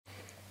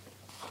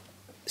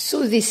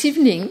So this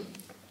evening,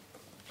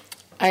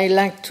 I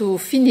like to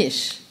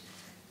finish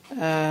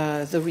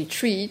the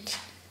retreat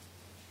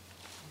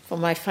for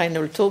my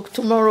final talk.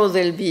 Tomorrow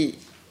there'll be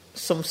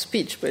some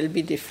speech, but it'll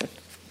be different.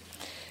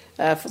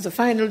 For the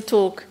final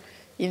talk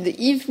in the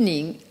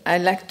evening, I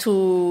like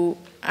to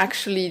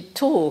actually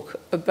talk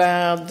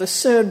about the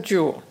third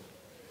jewel,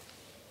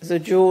 the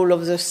jewel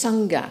of the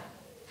Sangha,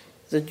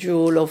 the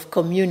jewel of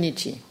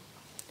community,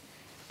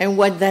 and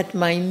what that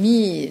might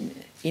mean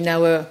in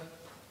our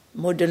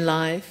modern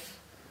life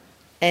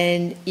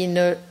and in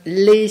a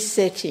lay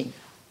setting,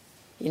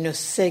 in a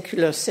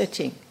secular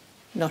setting,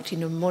 not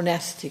in a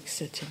monastic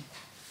setting.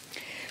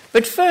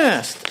 But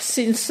first,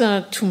 since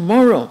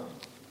tomorrow,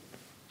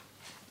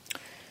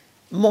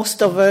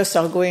 most of us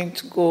are going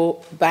to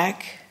go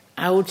back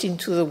out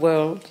into the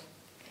world,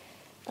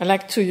 I'd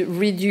like to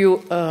read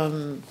you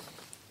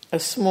a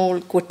small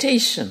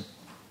quotation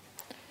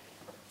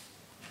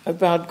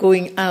about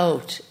going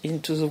out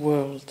into the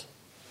world.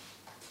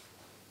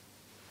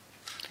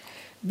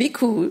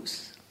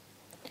 Because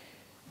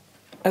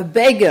a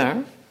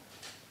beggar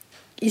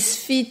is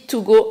fit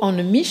to go on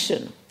a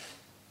mission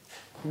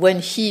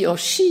when he or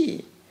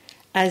she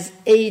has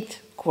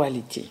 8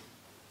 qualities.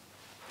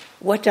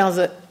 What are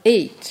the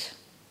 8?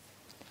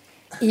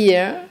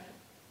 Here,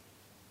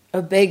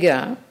 a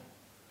beggar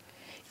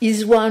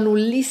is one who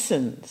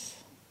listens,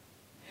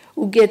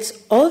 who gets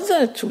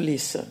others to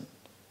listen,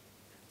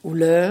 who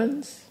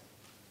learns,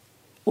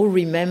 who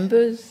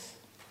remembers,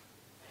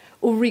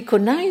 who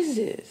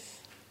recognizes,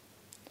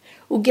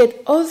 who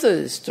get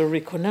others to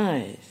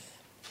recognize,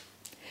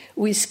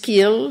 who is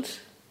skilled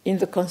in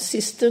the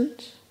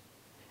consistent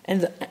and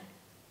the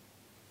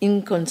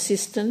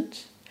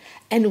inconsistent,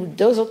 and who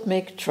doesn't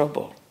make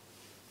trouble.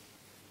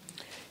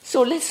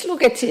 So let's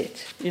look at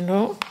it,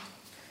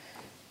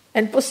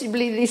 and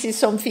possibly this is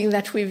something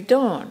that we've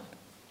done.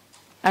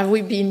 As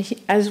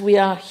we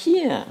are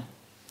here,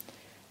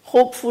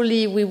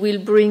 hopefully we will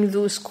bring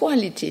those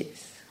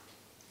qualities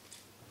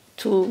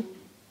to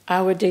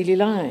our daily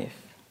life.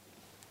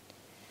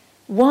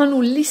 One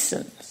who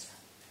listens.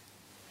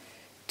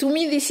 To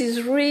me, this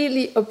is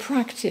really a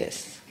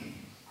practice.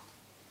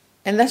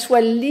 And that's why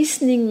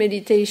listening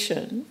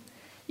meditation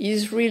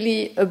is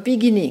really a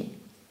beginning,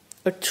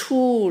 a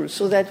tool,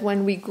 so that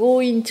when we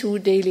go into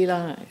daily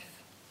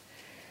life,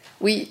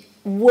 we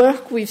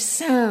work with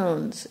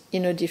sounds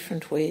in a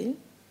different way.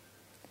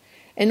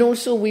 And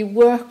also we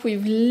work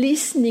with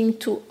listening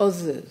to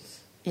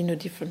others in a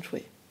different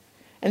way.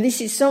 And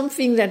this is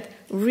something that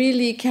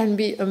really can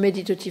be a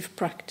meditative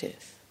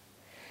practice.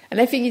 And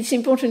I think it's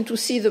important to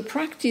see the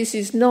practice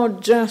is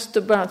not just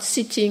about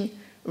sitting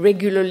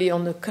regularly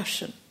on a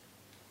cushion.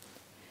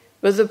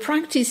 But the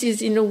practice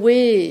is, in a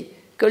way,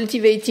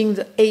 cultivating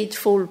the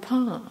Eightfold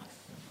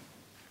Path.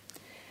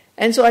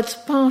 And so as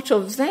part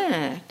of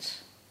that,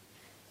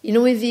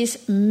 with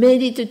this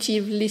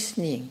meditative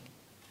listening,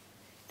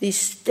 this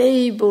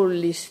stable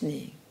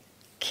listening,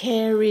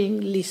 caring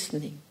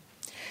listening.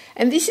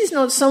 And this is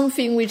not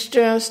something which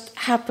just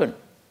happens.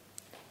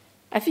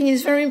 I think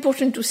it's very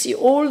important to see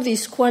all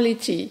this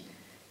quality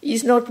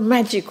is not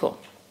magical.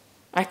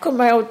 I come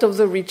out of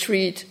the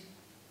retreat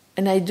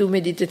and I do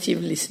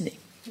meditative listening.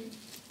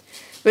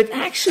 But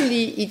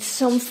actually it's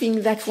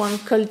something that one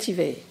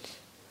cultivates.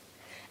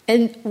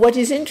 And what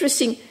is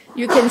interesting,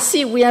 you can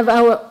see we have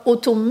our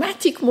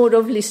automatic mode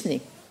of listening.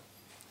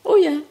 Oh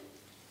yeah.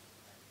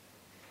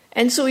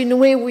 And so in a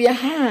way we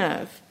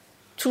have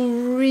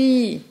to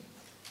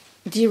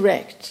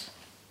redirect,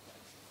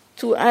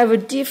 to have a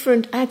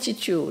different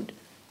attitude.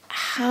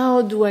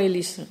 How do I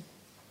listen?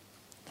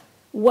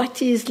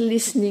 What is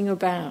listening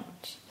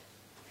about?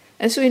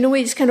 And so in a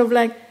way it's kind of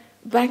like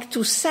back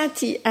to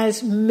sati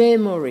as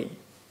memory.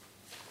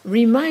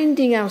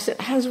 Reminding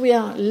ourselves as we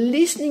are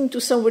listening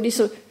to somebody,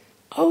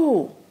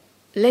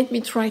 let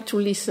me try to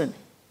listen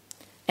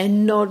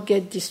and not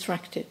get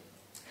distracted.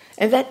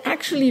 And that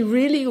actually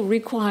really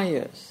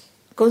requires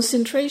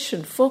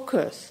concentration,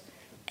 focus,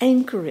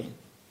 anchoring,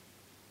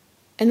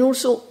 and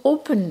also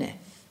openness.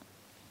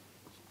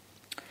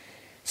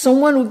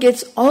 Someone who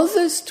gets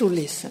others to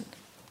listen.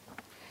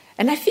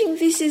 And I think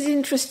this is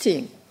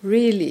interesting,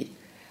 really.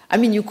 I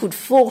mean, you could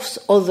force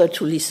others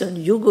to listen.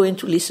 You're going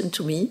to listen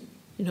to me,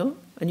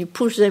 and you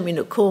push them in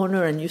a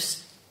corner and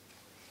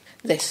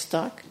they're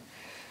stuck.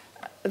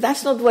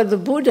 That's not what the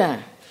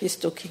Buddha is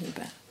talking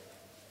about.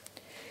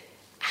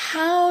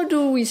 How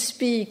do we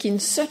speak in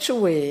such a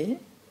way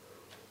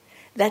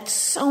that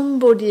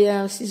somebody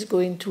else is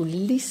going to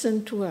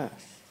listen to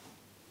us?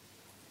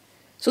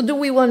 So do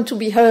we want to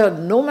be heard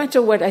no matter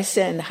what I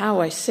say and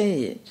how I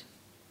say it?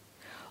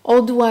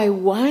 Or do I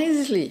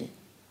wisely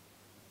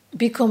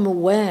become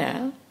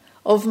aware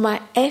of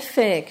my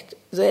effect,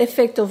 the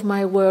effect of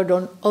my word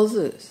on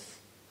others?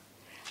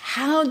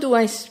 How do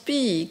I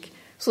speak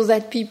so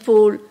that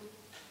people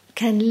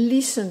can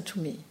listen to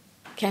me,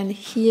 can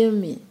hear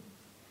me?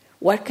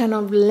 What kind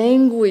of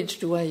language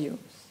do I use?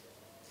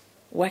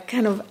 What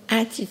kind of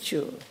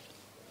attitude?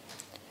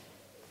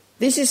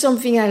 This is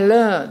something I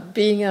learned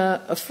being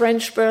a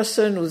French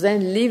person who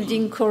then lived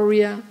in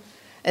Korea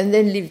and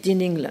then lived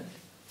in England.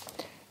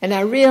 And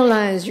I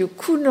realized you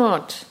could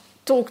not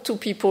talk to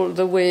people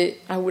the way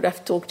I would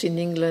have talked in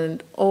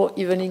England or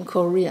even in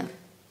Korea.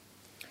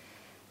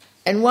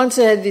 And once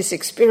I had this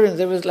experience,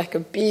 there was like a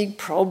big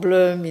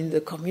problem in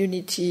the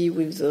community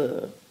with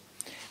the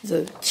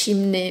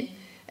chimney,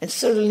 and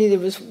suddenly there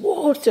was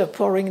water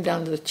pouring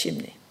down the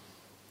chimney.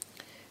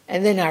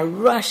 And then I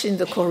rush in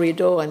the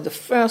corridor, and the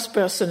first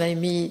person I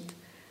meet,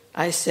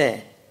 I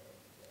say,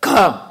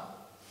 "Come!"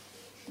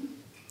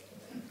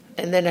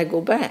 And then I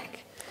go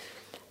back.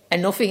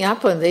 And nothing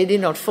happened. They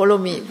did not follow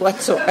me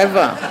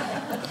whatsoever.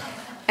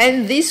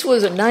 And this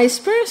was a nice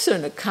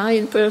person, a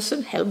kind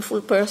person,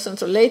 helpful person.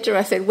 So later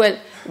I said, "Well,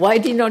 why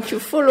did not you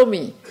follow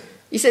me?"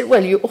 He said,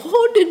 "Well, you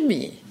ordered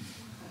me."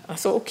 I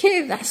thought,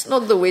 okay, that's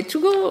not the way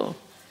to go.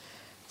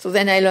 So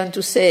then I learned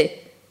to say,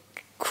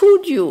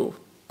 could you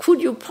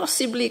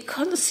possibly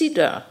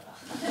consider,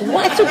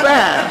 what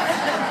about?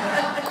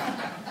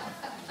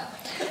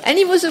 And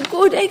it was a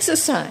good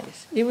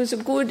exercise. It was a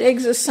good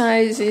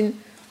exercise in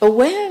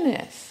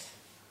awareness,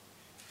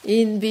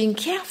 in being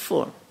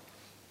careful.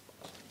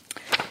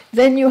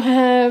 Then you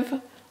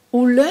have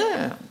who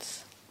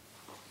learns.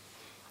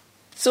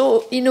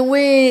 So in a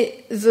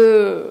way,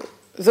 the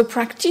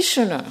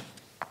practitioner,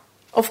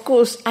 of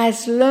course,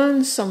 has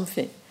learned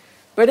something.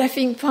 But I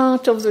think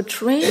part of the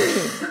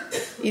training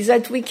is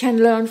that we can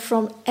learn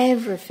from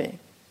everything.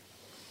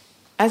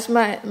 As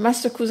my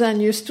Master Kuzan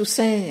used to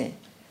say,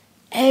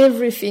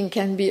 everything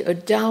can be a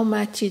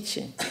Dharma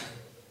teaching.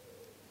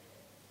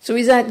 So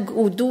is that,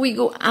 do we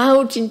go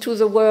out into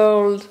the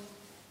world,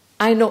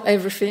 I know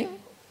everything?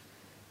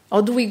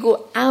 Or do we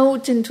go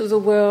out into the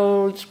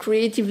world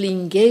creatively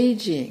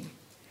engaging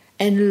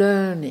and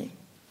learning?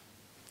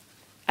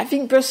 I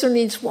think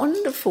personally it's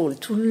wonderful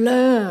to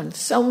learn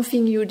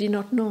something you did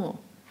not know,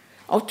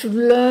 or to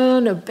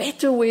learn a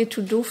better way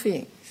to do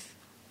things,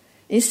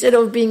 instead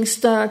of being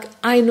stuck,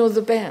 I know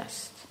the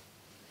best.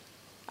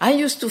 I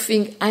used to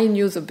think I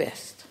knew the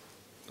best.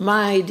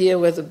 My idea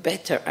was a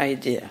better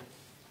idea.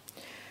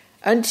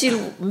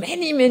 Until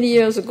many, many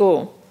years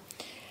ago,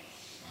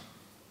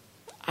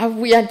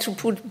 we had to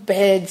put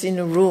beds in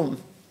a room,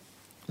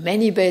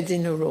 many beds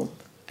in a room.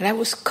 And I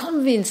was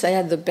convinced I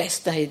had the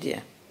best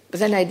idea. But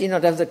then I did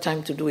not have the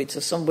time to do it, so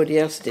somebody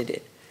else did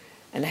it.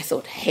 And I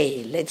thought,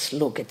 hey, let's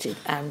look at it.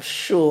 I'm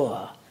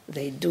sure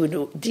they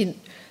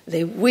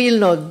will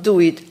not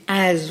do it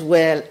as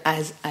well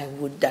as I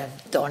would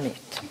have done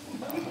it.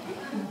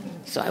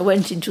 So I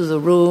went into the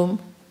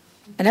room,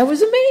 and I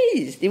was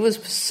amazed. It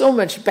was so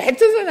much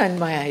better than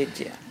my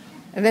idea.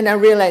 And then I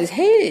realized,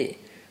 hey,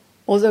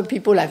 other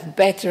people have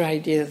better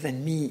ideas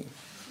than me.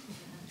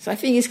 So I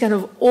think it's kind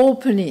of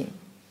opening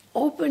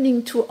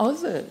to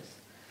others,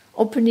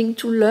 opening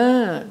to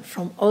learn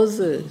from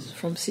others,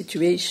 from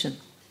situation.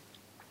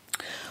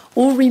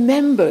 Who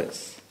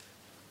remembers?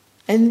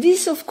 And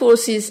this, of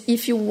course, is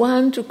if you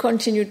want to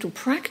continue to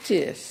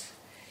practice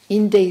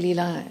in daily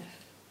life.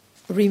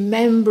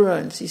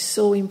 Remembrance is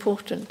so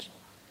important.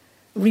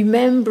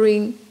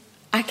 Remembering,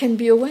 I can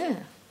be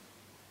aware.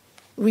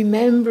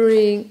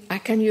 Remembering, I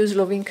can use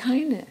loving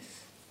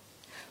kindness.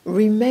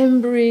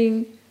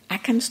 Remembering, I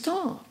can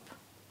stop.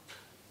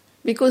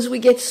 Because we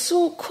get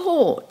so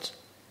caught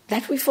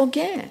that we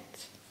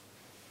forget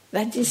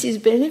that this is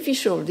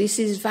beneficial, this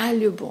is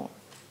valuable.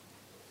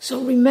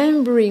 So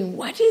remembering,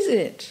 what is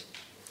it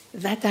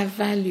that I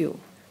value?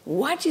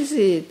 What is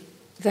it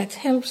that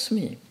helps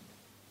me?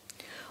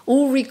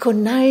 Who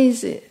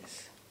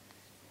recognizes?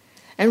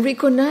 And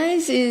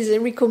recognizes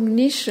and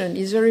recognition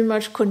is very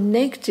much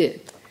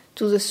connected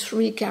to the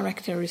three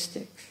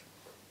characteristics.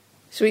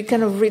 So we're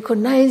kind of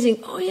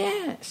recognizing, oh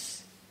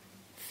yes,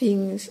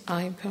 things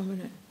are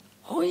impermanent.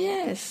 Oh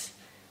yes,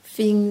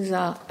 things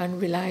are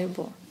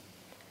unreliable.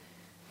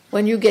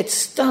 When you get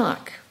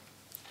stuck,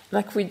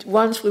 like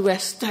once we were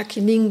stuck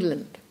in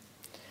England,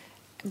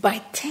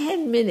 by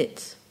 10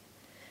 minutes,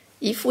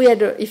 if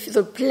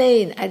the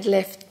plane had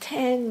left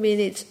 10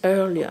 minutes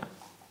earlier,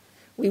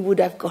 we would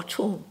have got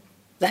home.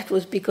 That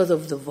was because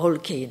of the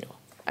volcano.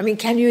 I mean,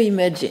 can you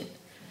imagine?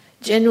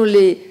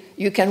 Generally,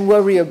 you can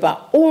worry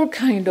about all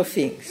kinds of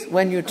things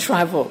when you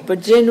travel,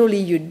 but generally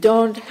you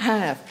don't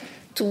have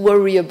to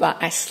worry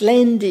about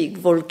Icelandic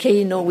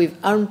volcano with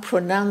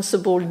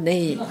unpronounceable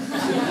name.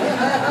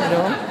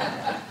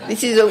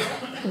 This is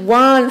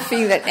one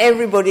thing that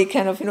everybody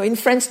kind of, in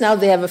France now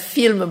they have a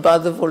film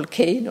about the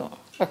volcano,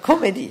 a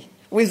comedy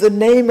with the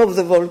name of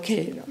the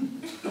volcano.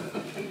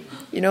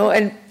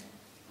 And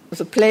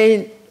the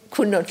plane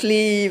could not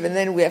leave, and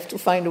then we have to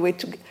find a way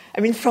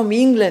from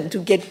England to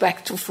get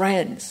back to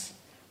France.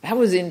 That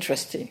was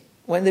interesting.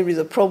 When there is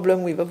a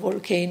problem with a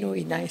volcano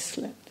in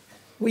Iceland,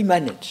 we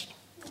managed.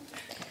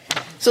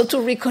 So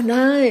to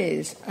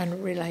recognize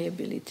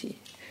unreliability,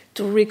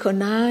 to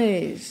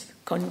recognize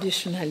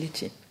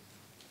conditionality.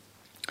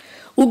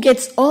 Who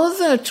gets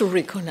other to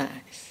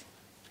recognize?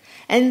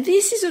 And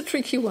this is a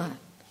tricky one.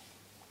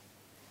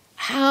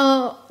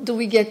 How do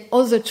we get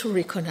other to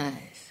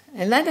recognize?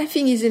 And that, I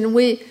think, is in a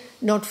way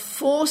not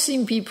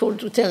forcing people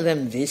to tell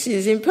them this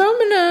is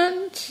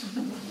impermanent.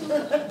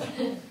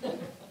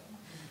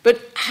 But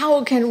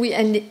how can we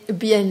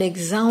be an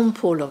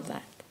example of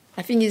that?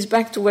 I think it's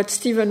back to what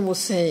Stephen was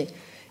saying.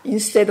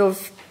 Instead of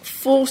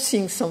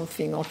forcing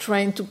something or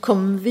trying to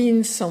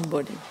convince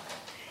somebody,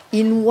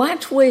 in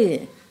what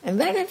way, and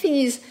that I think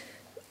is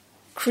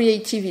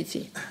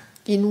creativity,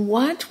 in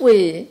what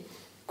way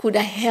could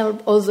I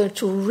help others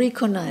to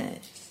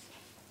recognize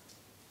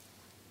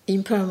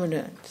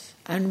impermanence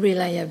and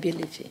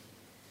reliability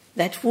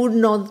that would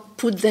not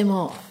put them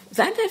off?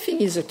 That I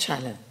think is a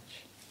challenge.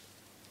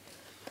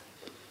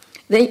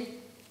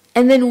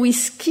 And then we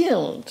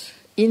skilled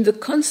in the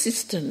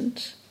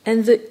consistent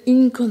and the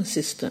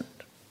inconsistent.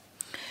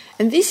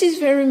 And this is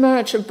very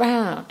much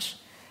about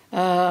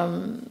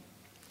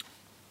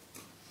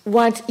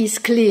what is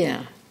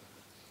clear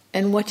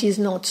and what is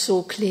not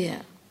so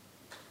clear.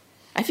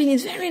 I think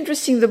it's very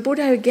interesting. The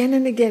Buddha again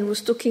and again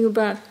was talking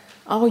about,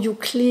 are you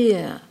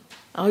clear?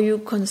 Are you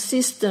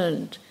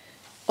consistent?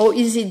 Or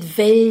is it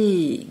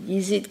vague?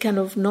 Is it kind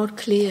of not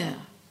clear?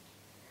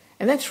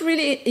 And that's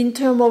really in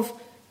terms of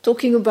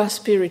talking about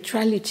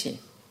spirituality.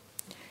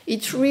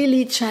 It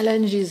really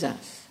challenges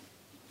us.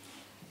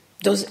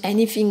 Does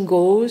anything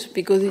goes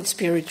because it's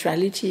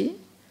spirituality?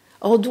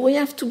 Or do we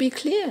have to be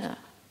clear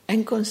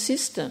and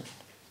consistent?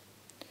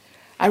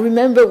 I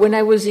remember when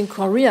I was in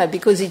Korea,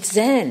 because it's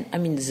Zen,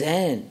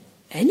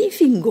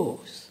 anything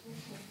goes.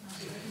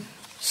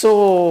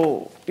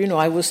 So,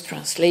 I was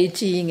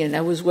translating and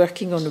I was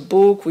working on a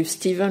book with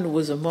Stephen, who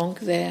was a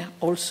monk there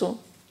also.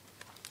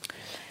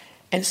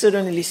 And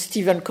suddenly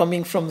Stephen,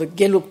 coming from the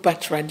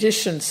Gelugpa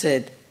tradition,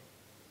 said,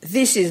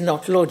 "This is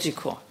not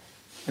logical."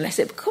 And I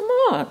said, "Come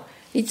on,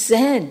 it's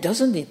Zen,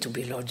 doesn't need to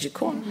be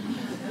logical."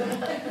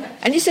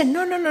 And he said,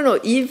 no,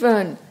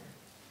 even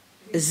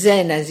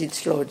Zen has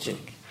its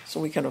logic. So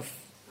we kind of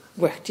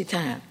worked it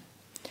out.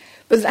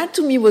 But that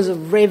to me was a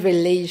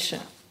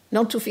revelation,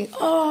 not to think,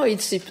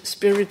 it's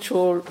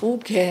spiritual, who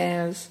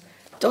cares,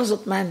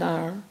 doesn't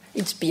matter,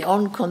 it's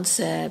beyond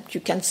concept,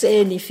 you can say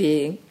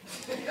anything.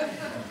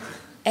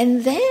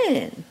 And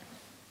then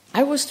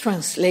I was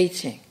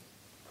translating.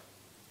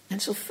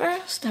 And so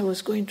first I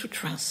was going to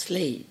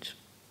translate.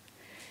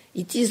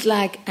 It is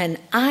like an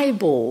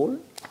eyeball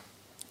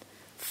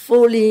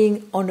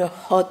falling on a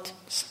hot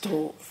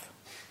stove.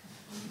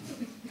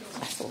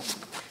 I thought,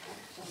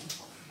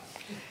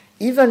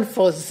 even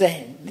for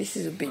Zen, this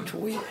is a bit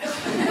weird.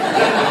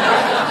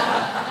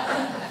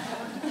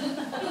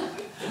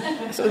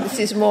 So this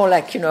is more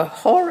like, a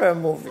horror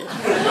movie.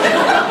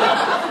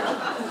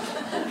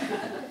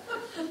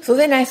 So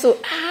then I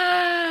thought,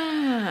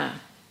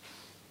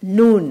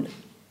 noon.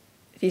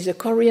 It is a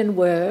Korean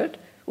word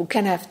who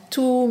can have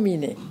two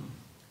meanings.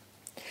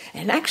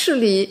 And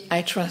actually,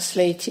 I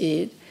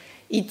translated,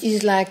 it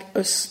is like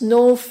a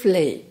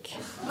snowflake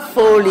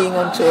falling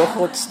onto a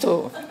hot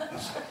stove.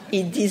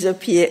 It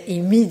disappeared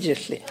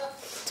immediately.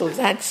 So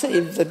that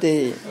saved the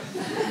day.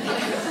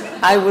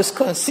 I was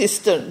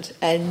consistent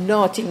and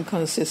not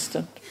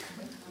inconsistent.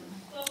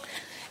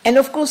 And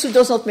of course, it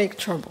does not make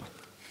trouble.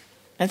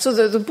 And so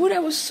the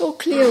Buddha was so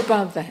clear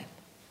about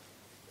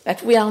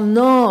that we are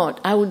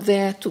not out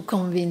there to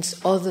convince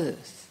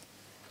others,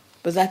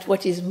 but that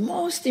what is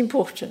most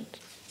important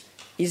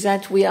is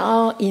that we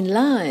are in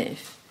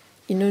life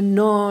in a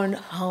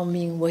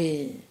non-harming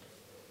way.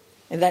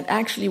 And that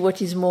actually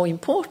what is more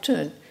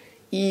important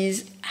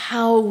is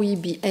how we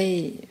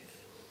behave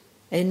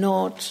and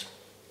not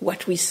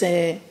what we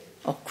say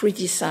or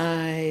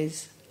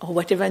criticize or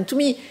whatever. And to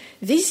me,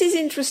 this is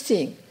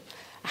interesting.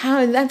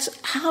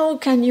 How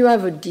can you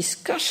have a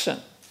discussion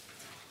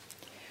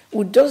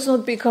who does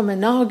not become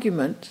an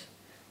argument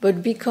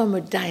but become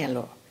a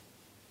dialogue?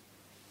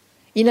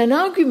 In an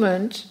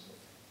argument,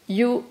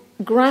 you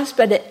grasp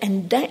at it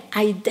and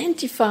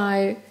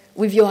identify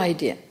with your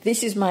idea.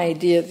 This is my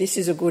idea, this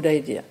is a good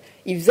idea.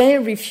 If they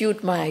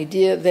refute my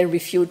idea, they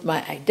refute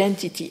my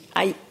identity.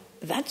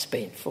 That's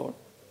painful.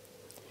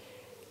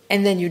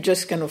 And then you're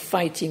just kind of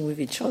fighting with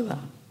each other.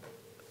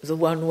 The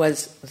one who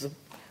has the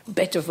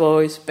better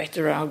voice,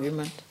 better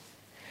argument.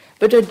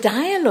 But a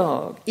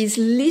dialogue is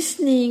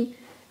listening,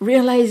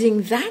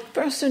 realizing that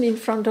person in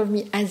front of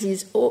me has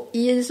his or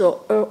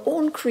her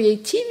own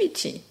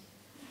creativity.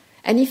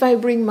 And if I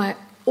bring my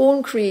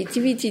own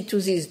creativity to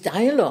this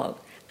dialogue,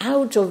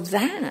 out of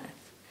that,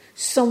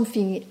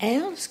 something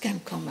else can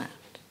come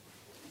out.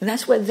 And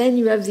that's where then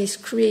you have this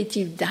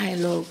creative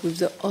dialogue with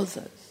the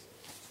others.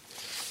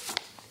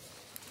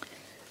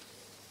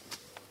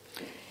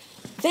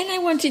 Then I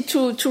wanted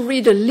to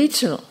read a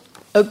little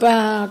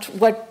about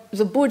what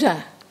the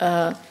Buddha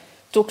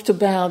talked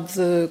about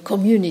the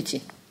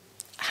community,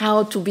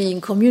 how to be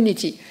in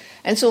community.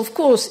 And so, of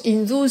course,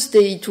 in those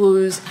days it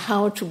was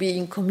how to be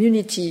in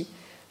community,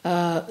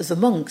 the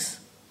monks,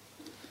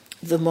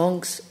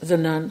 the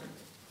nun.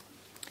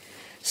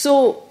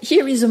 So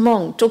here is a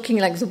monk talking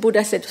like the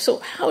Buddha said, so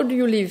how do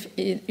you live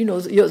in,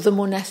 the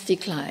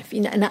monastic life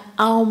in an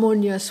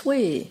harmonious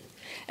way?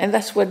 And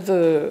that's what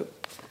the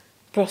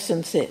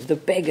person said, the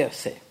beggar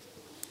said.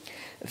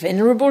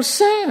 Venerable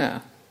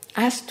Sir,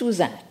 as to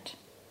that,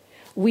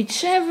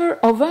 whichever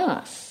of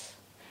us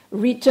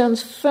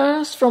returns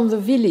first from the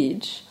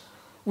village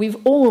with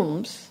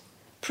alms,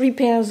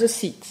 prepares the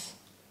seats,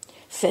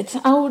 sets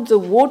out the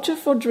water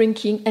for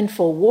drinking and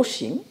for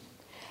washing,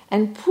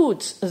 and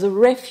puts the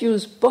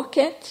refuse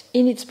bucket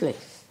in its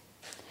place.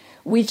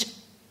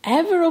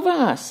 Whichever of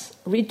us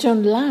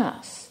returns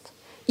last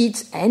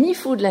eats any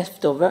food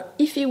left over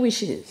if he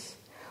wishes.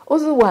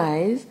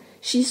 Otherwise,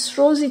 she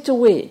throws it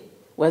away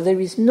where there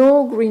is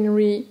no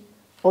greenery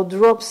or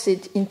drops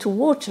it into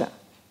water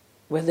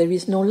where there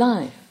is no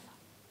life.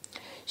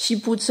 She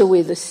puts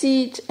away the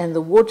seat and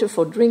the water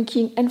for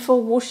drinking and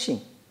for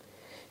washing.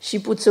 She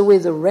puts away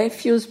the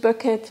refuse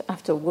bucket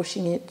after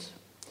washing it,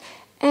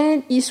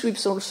 and he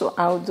sweeps also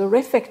out the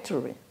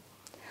refectory.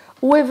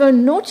 Whoever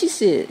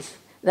notices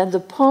that the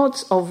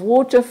pots of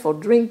water for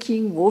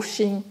drinking,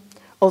 washing,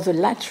 or the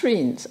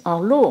latrines are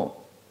low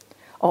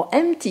or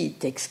empty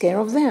takes care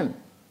of them.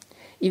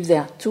 If they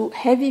are too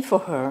heavy for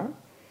her,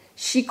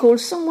 she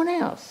calls someone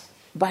else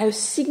by a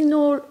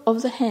signal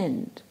of the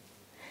hand,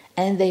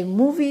 and they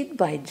move it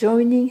by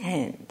joining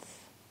hands.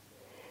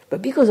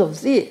 But because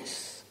of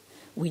this,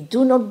 we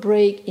do not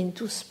break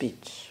into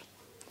speech.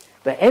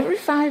 But every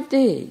 5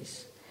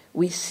 days,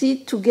 we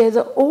sit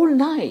together all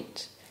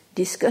night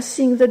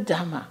discussing the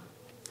Dhamma.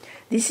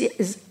 This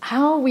is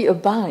how we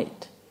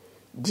abide,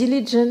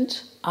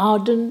 diligent,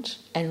 ardent,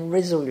 and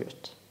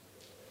resolute.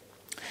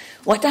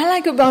 What I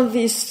like about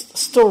this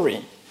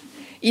story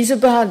is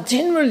about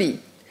generally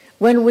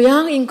when we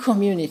are in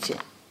community,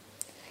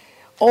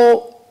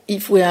 or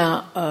if we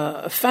are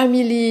a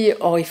family,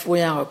 or if we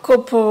are a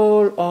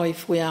couple, or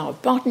if we are a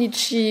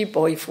partnership,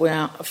 or if we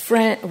are a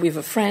friend with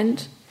a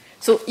friend.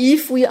 So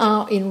if we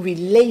are in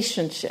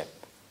relationship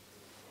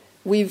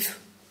with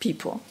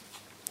people,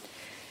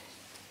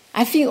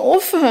 I think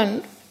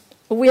often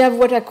we have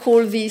what I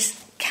call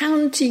this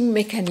counting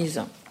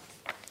mechanism.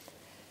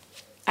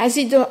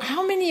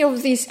 How many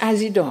of these has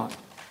he done?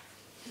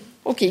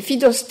 Okay, if he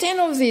does 10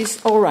 of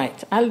this, all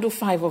right, I'll do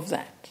 5 of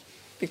that.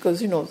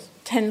 Because,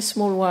 10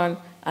 small ones,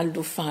 I'll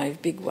do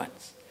 5 big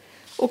ones.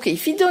 Okay,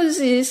 if he does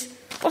this,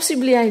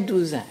 possibly I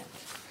do that.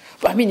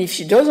 But if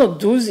she doesn't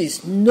do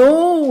this,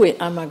 no way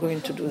am I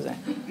going to do that.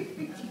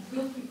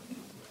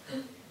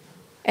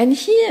 And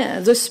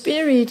here, the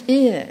spirit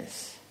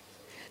is,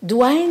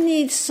 do I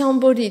need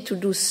somebody to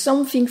do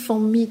something for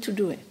me to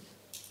do it?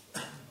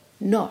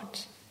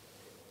 Not.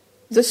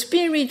 The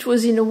spirit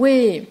was, in a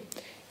way,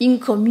 in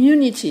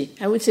community,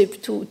 I would say,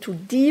 to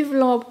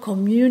develop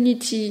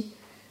community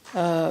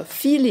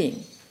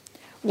feeling.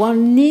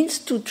 One needs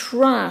to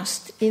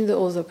trust in the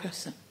other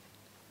person.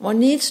 One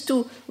needs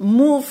to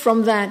move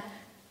from that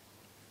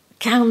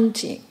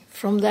counting,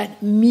 from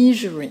that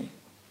measuring,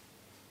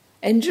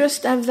 and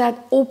just have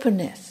that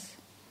openness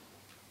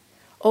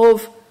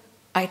of,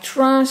 I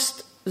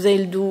trust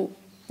they'll do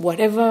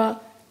whatever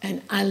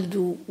and I'll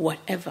do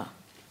whatever.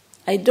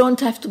 I don't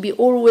have to be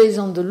always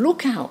on the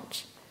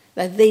lookout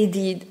that they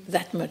did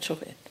that much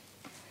of it.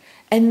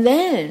 And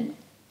then,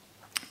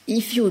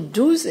 if you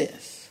do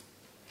this,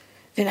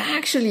 then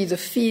actually the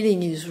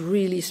feeling is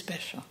really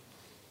special.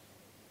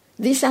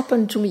 This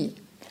happened to me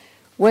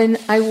when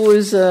I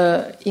was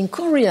in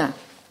Korea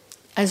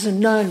as a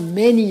nun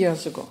many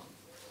years ago.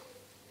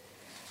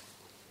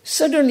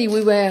 Suddenly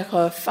we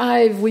were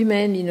 5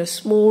 women in a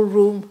small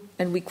room,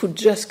 and we could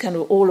just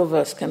all of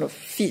us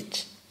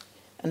fit.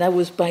 And I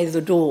was by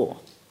the door.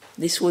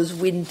 This was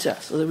winter,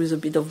 so there was a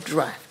bit of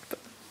draft, but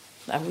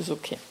that was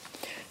okay.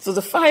 So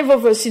the 5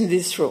 of us in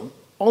this room,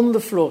 on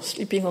the floor,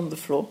 sleeping on the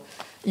floor,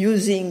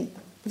 using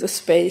the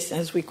space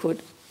as we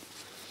could.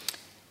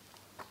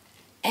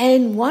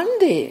 And one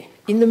day,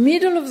 in the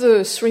middle of the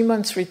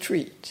 3-month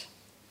retreat,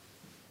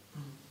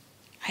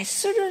 I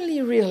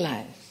suddenly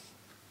realized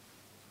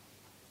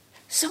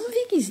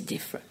something is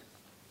different.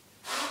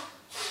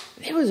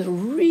 There was a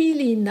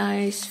really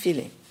nice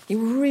feeling. It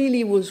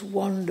really was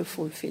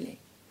wonderful feeling.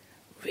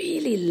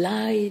 Really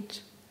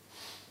light,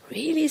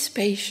 really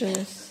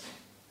spacious.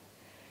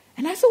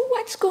 And I thought,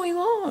 what's going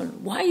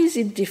on? Why is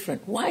it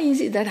different? Why is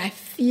it that I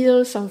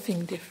feel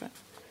something different?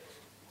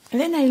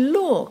 And then I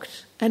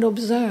looked and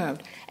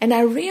observed, and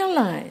I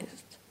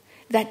realized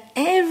that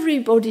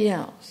everybody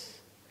else,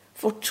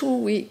 for 2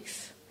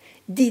 weeks,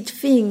 did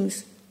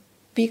things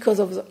because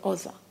of the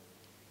other.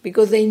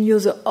 Because they knew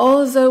the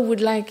other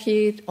would like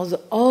it, or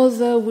the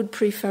other would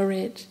prefer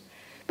it.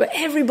 But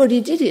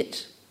everybody did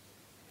it.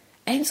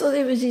 And so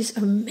there was this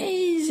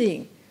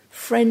amazing,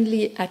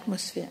 friendly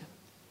atmosphere.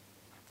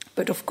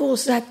 But of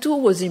course, that too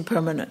was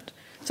impermanent.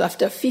 So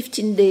after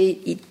 15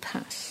 days, it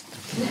passed.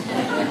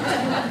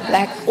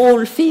 Like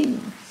all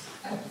things.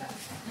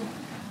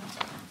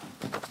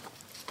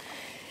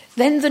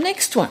 Then the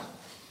next one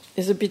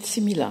is a bit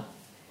similar.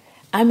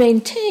 I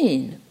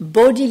maintain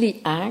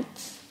bodily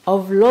acts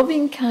of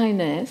loving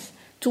kindness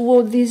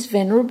toward this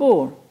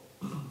venerable,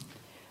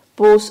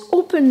 both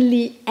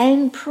openly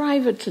and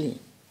privately.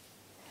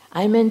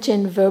 I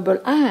maintain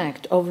verbal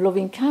act of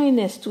loving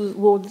kindness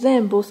toward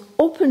them both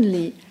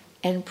openly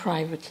and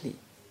privately.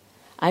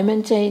 I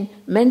maintain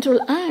mental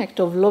act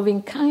of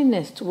loving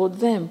kindness toward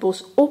them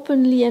both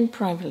openly and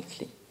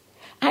privately.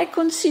 I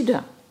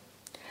consider,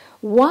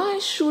 why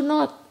should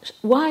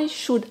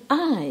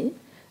I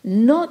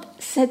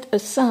not set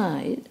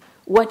aside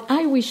what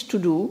I wish to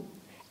do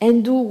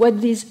and do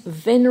what these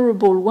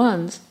venerable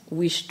ones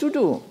wish to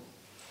do?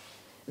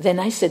 Then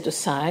I set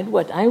aside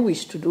what I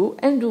wish to do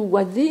and do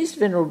what these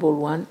venerable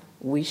ones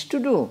wish to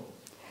do.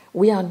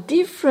 We are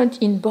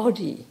different in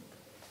body,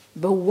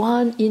 but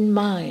one in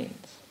mind.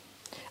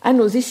 I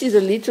know this is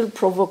a little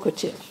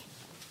provocative.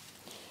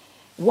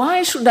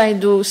 Why should I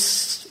do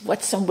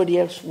what somebody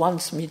else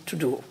wants me to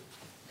do?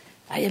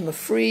 I am a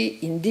free,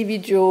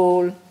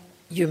 individual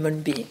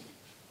human being.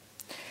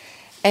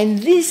 And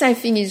this, I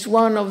think, is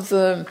one of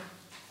the,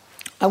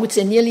 I would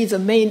say, nearly the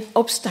main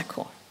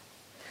obstacle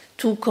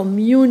to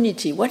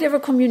community, whatever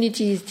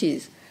community it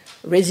is,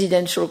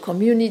 residential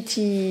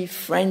community,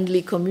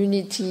 friendly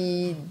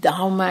community,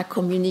 Dharma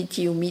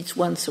community who meets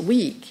once a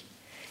week,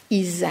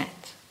 is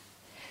that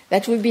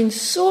we've been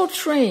so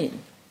trained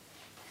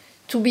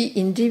to be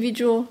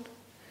individual,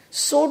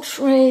 so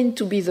trained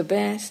to be the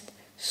best,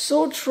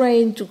 so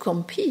trained to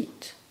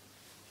compete,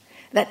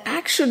 that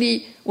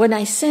actually, when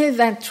I say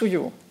that to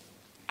you,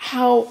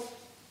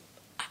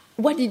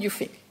 what did you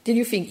think? Did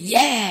you think,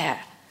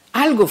 yeah,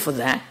 I'll go for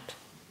that?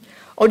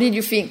 Or did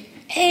you think,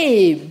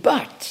 hey,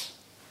 but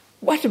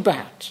what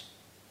about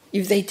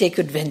if they take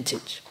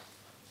advantage?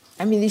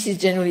 I mean, this is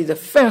generally the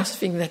first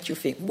thing that you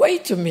think.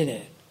 Wait a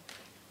minute.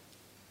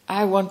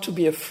 I want to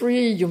be a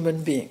free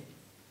human being.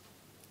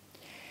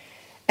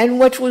 And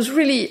what was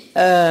really,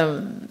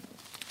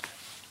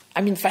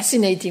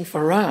 fascinating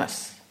for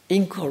us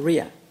in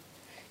Korea,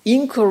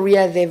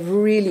 they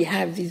really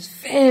have this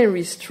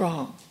very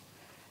strong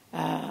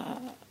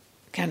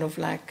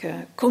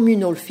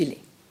communal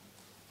feeling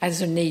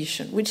as a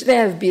nation, which they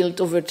have built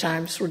over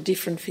time through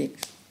different things.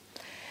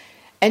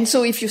 And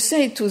so if you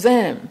say to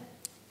them,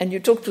 and you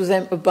talk to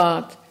them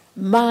about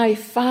my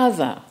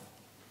father,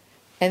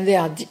 and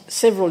there are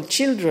several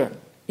children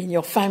in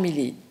your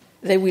family,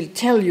 they will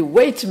tell you,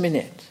 wait a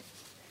minute,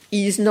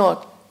 he is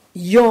not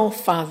your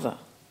father,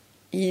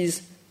 he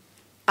is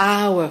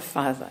our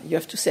father. You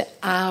have to say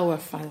our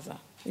father.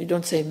 You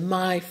don't say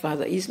my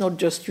father. He's not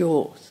just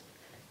yours.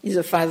 He's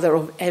the father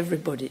of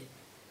everybody.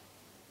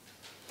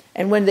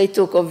 And when they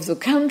talk of the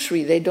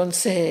country, they don't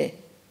say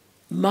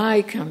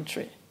my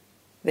country.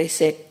 They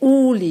say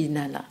uli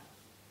nala,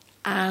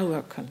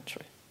 our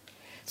country.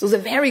 So they're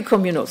very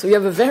communal. So you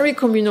have a very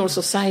communal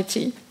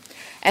society.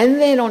 And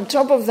then on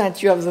top of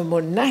that, you have the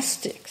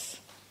monastics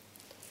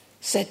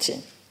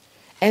setting.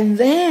 And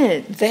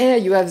then there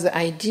you have the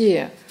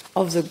idea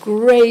of the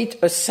great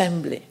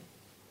assembly.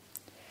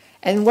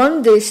 And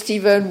one day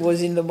Stephen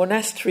was in the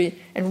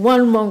monastery and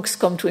one monk's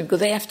come to him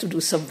because they have to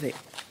do something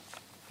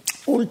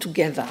all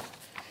together.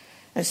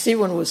 And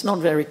Stephen was not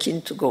very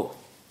keen to go.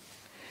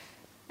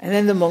 And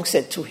then the monk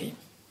said to him,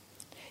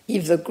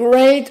 if the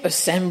great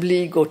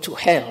assembly go to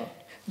hell,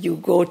 you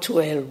go to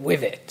hell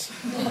with it.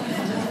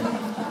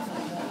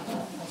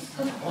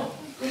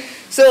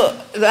 So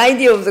the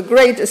idea of the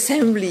great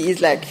assembly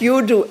is like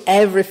you do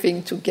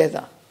everything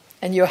together,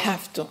 and you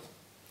have to.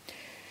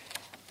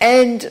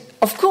 And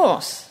of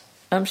course,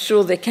 I'm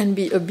sure they can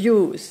be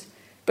abused,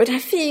 but I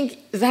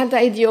think that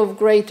idea of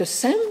great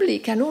assembly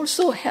can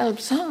also help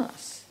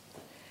us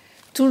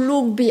to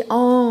look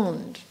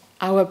beyond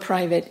our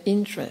private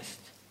interest,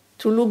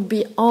 to look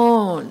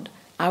beyond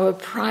our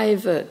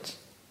private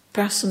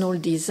personal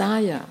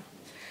desire,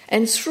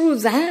 and through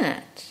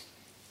that,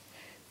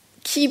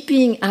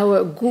 keeping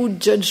our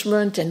good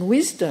judgment and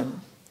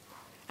wisdom,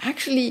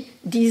 actually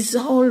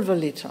dissolve a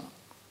little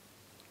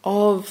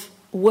of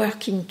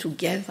working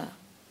together.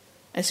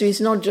 And so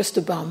it's not just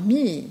about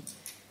me,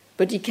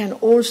 but it can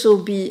also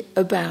be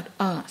about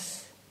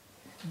us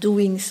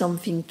doing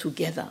something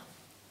together.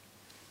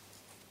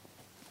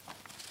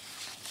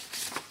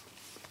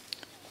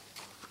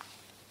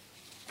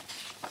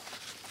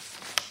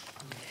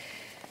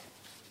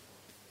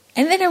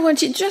 And then I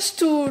wanted just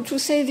to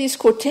say this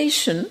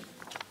quotation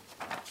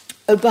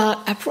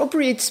about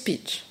appropriate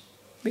speech,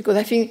 because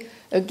I think,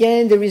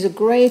 again, there is a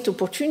great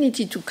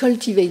opportunity to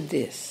cultivate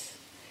this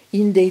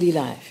in daily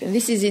life. And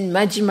this is in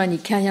Majjhima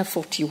Nikaya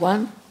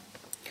 41.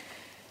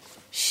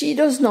 She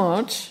does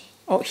not,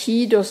 or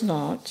he does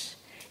not,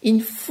 in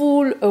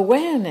full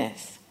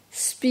awareness,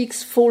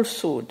 speaks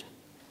falsehood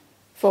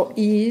for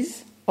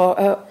his or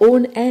her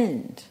own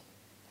end,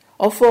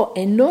 or for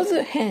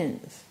another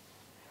end,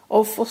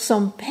 or for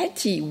some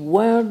petty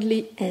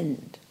worldly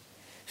end.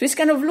 So it's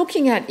kind of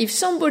looking at if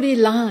somebody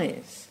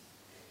lies.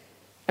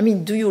 I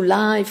mean, do you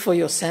lie for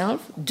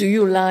yourself? Do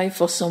you lie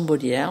for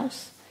somebody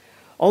else?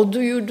 Or do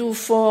you do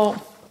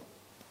for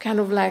kind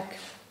of like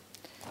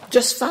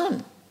just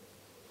fun?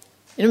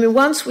 You know, I mean,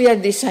 once we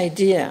had this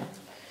idea,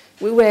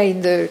 we were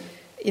in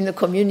the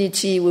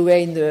community, we were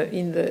in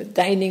the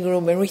dining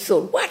room, and we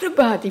thought, what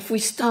about if we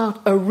start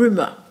a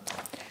rumor?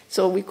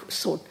 So we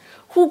thought,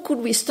 who could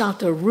we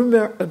start a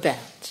rumor about?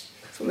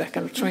 So we're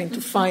kind of trying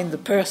to find the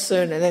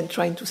person and then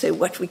trying to say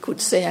what we could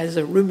say as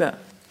a rumor.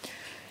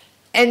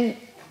 And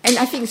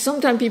I think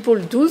sometimes people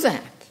do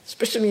that,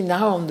 especially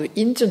now on the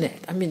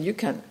internet. I mean, you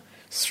can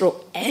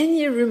throw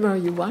any rumor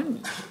you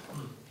want,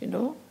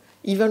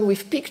 even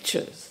with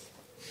pictures.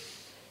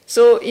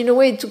 So in a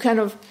way to kind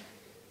of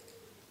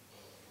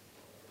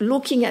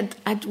looking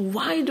at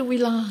why do we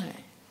lie?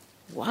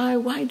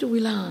 Why do we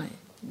lie?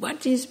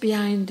 What is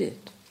behind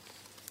it?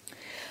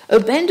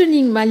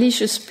 Abandoning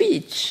malicious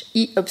speech,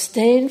 he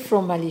abstained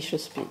from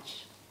malicious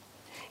speech.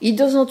 He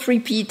does not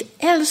repeat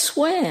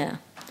elsewhere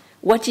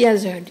what he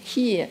has heard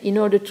here in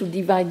order to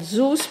divide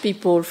those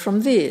people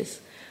from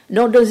this,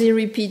 nor does he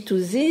repeat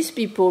to these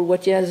people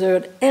what he has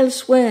heard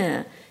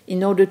elsewhere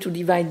in order to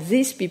divide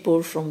these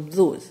people from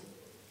those.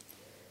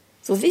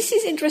 So this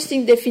is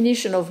interesting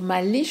definition of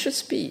malicious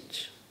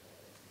speech.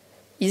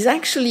 Is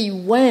actually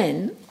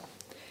when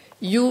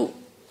you,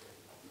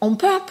 on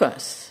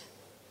purpose,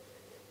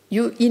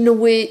 you in a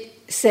way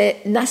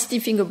say nasty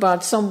thing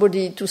about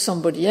somebody to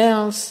somebody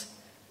else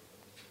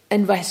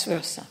and vice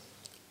versa,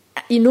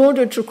 in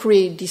order to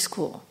create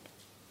discord.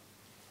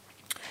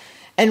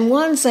 And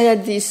once I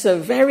had this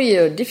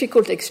very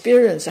difficult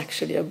experience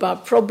actually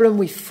about problem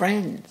with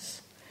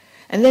friends.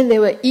 And then they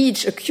were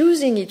each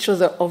accusing each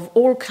other of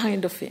all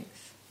kind of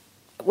things,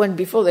 when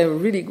before they were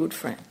really good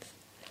friends.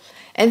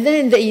 And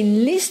then they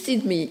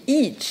enlisted me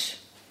each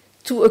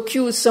to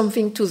accuse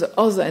something to the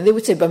other. And they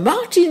would say, but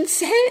Martine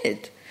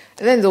said.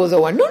 And then the other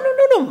one,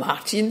 no,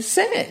 Martine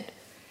said.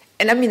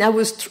 And I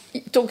was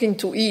talking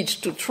to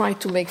each to try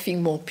to make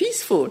things more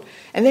peaceful.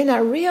 And then I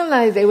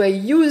realized they were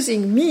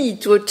using me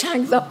to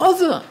attack the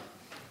other.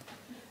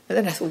 And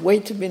then I thought,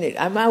 wait a minute,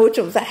 I'm out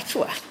of that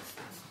one.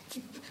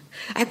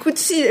 I could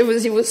see it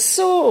was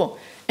so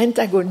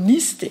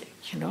antagonistic,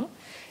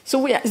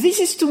 So this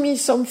is to me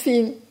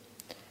something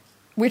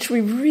which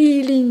we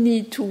really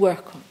need to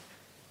work on,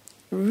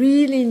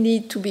 really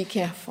need to be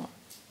careful.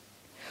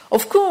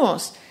 Of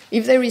course,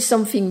 if there is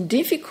something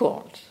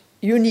difficult,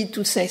 you need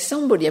to say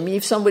somebody.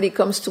 If somebody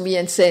comes to me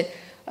and says,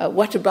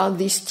 what about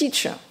this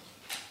teacher?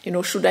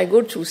 Should I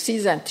go to see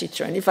that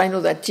teacher? And if I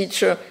know that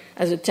teacher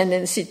has a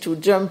tendency to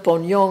jump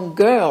on young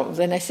girls,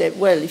 then I say,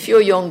 well, if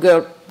you're a young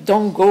girl,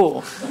 don't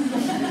go.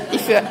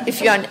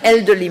 If you're an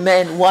elderly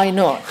man, why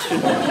not?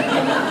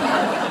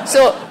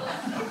 So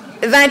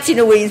that, in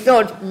a way, is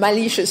not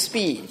malicious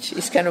speech.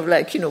 It's kind of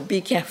like,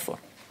 be careful.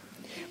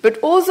 But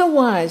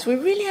otherwise, we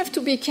really have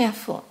to be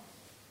careful.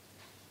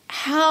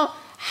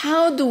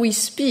 How do we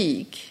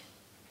speak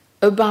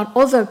about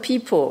other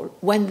people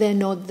when they're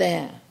not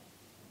there?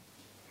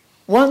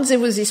 Once there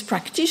was this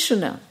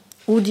practitioner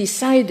who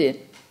decided,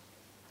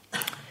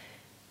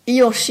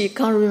 he or she,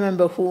 can't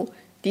remember who,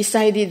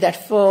 decided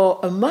that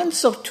for a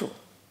month or two,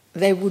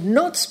 they would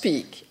not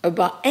speak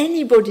about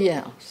anybody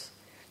else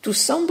to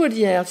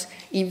somebody else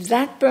if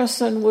that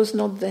person was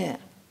not there.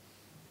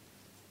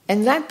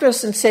 And that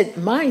person said,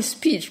 my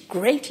speech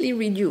greatly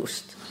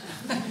reduced.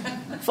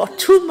 For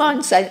 2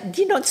 months, I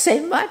did not say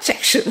much,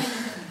 actually.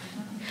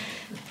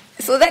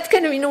 So that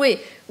kind of, in a way,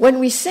 when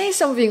we say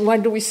something,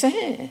 what do we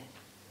say?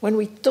 When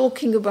we're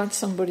talking about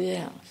somebody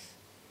else,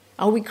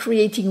 are we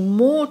creating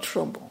more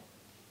trouble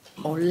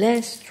or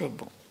less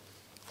trouble?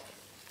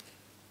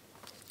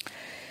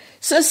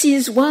 Thus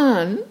is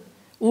one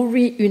who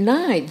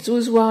reunites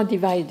those who are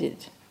divided,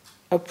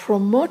 a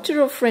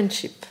promoter of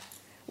friendship,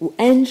 who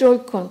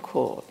enjoys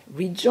concord,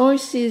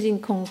 rejoices in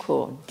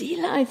concord,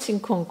 delights in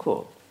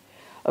concord,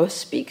 a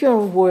speaker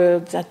of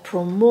words that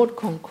promote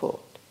concord.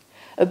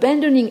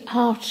 Abandoning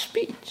harsh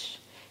speech,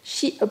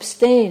 she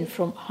abstains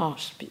from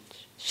harsh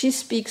speech. She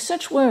speaks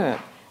such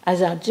words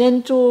as are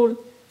gentle,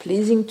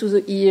 pleasing to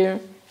the ear,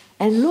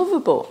 and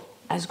lovable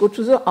as go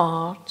to the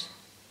heart,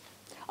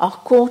 are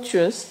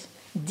courteous,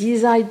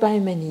 desired by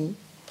many,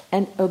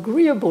 and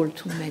agreeable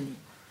to many.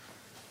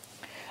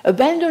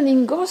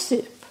 Abandoning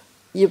gossip,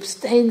 he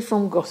abstains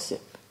from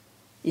gossip.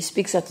 He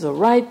speaks at the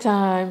right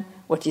time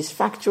what is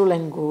factual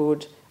and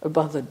good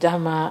about the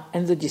Dhamma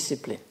and the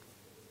discipline.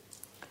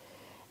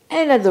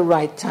 And at the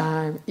right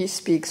time, he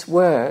speaks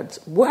words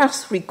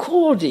worth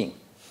recording,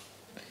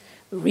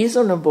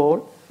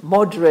 reasonable,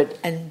 moderate,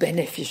 and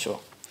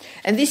beneficial.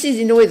 And this is,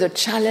 in a way, the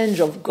challenge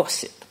of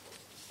gossip.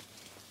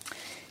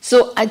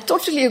 So I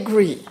totally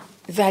agree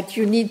that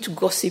you need to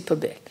gossip a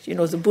bit.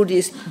 The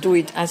Buddhists do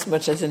it as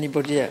much as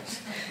anybody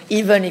else,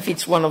 even if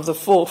it's one of the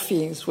 4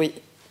 things we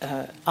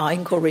are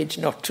encouraged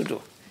not to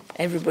do.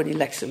 Everybody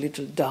likes a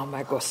little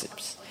Dharma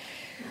gossips.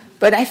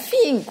 But I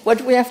think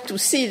what we have to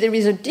see, there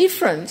is a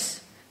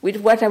difference with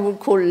what I would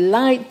call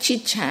light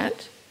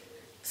chit-chat,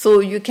 so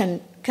you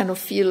can kind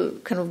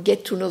of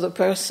get to know the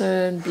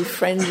person, be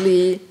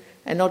friendly,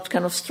 and not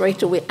kind of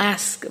straight away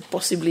ask a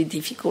possibly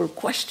difficult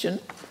question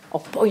or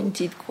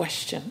pointed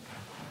question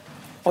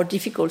or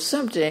difficult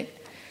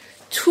subject,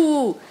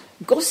 to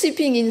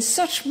gossiping in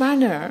such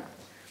manner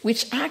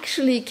which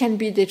actually can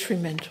be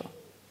detrimental,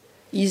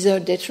 either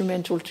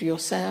detrimental to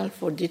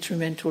yourself or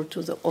detrimental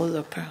to the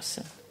other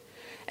person.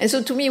 And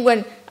so to me,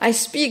 when I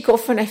speak,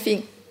 often I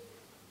think,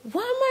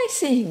 why am I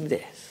saying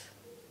this?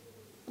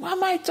 Why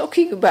am I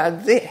talking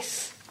about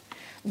this?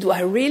 Do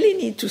I really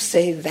need to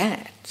say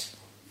that?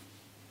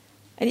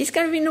 And it's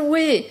kind of, in a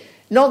way,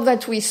 not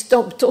that we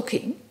stop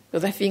talking,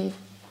 because I think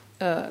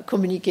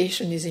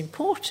communication is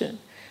important.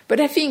 But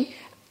I think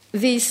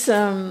these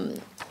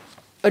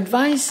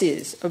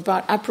advices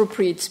about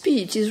appropriate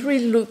speech is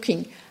really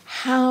looking,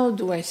 how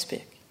do I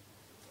speak?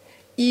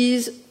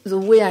 Is the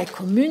way I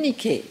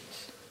communicate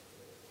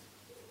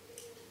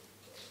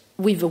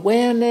with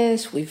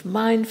awareness, with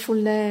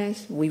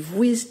mindfulness, with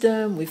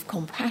wisdom, with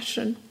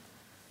compassion?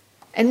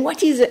 And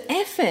what is the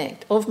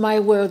effect of my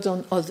words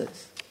on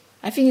others?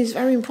 I think it's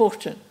very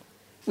important.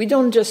 We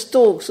don't just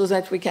talk so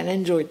that we can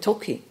enjoy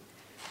talking,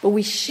 but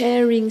we're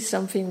sharing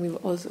something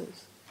with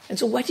others. And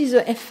so what is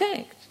the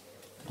effect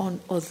on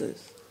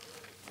others?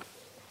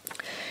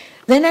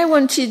 Then I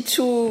wanted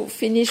to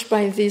finish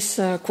by this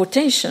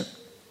quotation.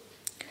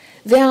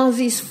 There are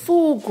these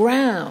 4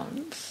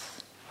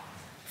 grounds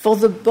for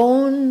the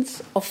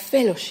bonds of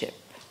fellowship.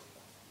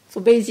 So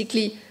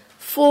basically,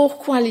 4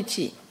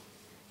 qualities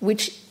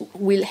which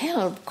will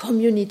help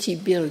community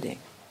building.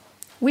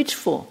 Which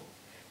 4?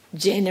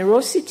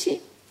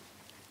 Generosity,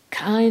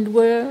 kind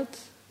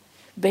words,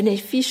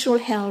 beneficial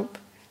help,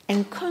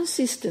 and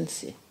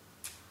consistency.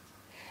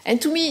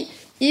 And to me,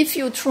 if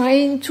you're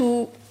trying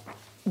to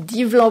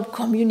develop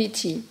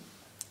community,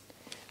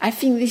 I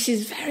think this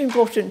is very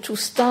important to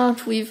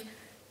start with,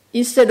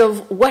 instead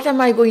of what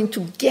am I going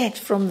to get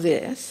from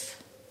this,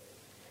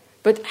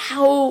 but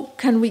how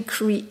can we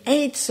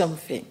create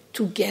something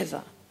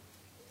together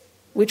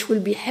which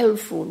will be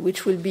helpful,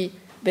 which will be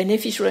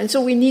beneficial. And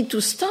so we need to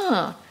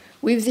start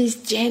with this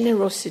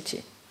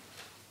generosity.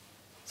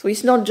 So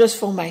it's not just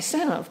for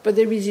myself, but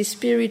there is a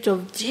spirit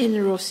of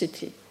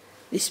generosity,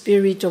 the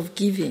spirit of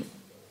giving.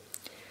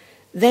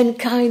 Then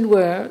kind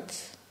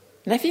words.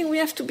 And I think we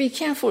have to be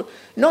careful.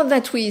 Not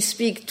that we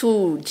speak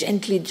too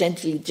gently,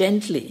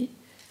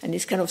 and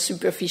it's kind of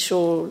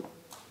superficial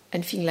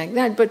and things like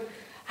that, but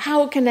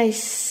how can I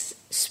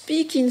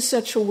speak in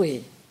such a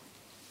way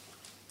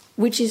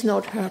which is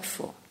not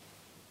hurtful?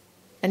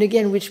 And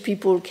again, which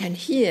people can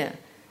hear,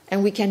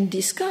 and we can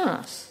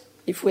discuss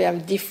if we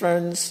have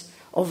difference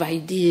of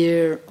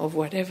idea, of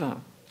whatever.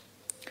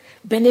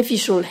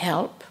 Beneficial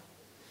help,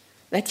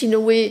 that in a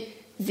way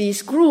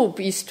this group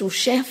is to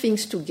share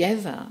things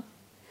together,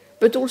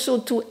 but also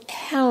to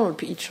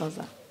help each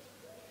other.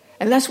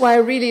 And that's why I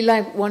really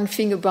like one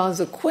thing about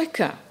the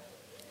Quaker,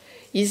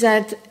 is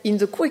that in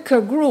the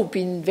Quaker group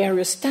in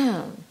various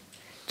towns,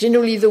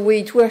 generally the way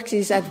it works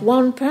is that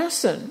one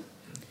person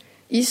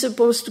is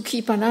supposed to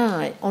keep an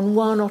eye on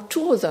 1 or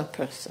 2 other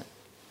persons.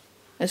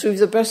 And so if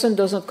the person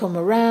doesn't come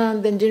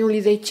around, then generally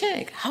they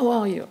check, how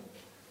are you?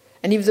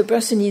 And if the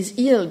person is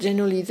ill,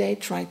 generally they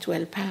try to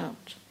help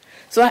out.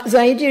 So the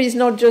idea is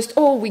not just,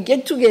 we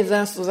get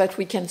together so that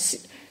we can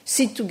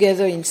sit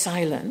together in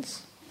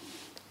silence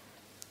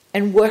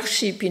and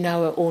worship in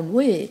our own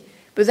way,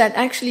 but that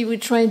actually we're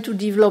trying to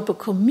develop a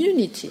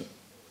community.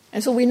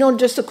 And so we're not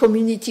just a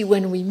community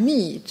when we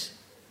meet,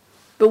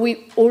 but we're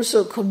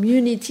also a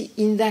community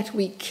in that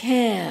we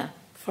care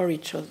for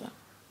each other.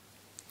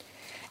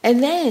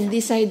 And then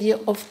this idea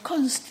of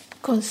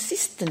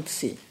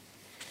consistency,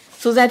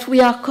 so that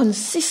we are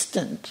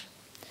consistent.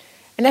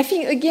 And I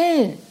think,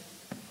 again,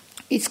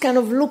 it's kind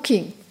of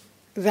looking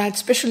that,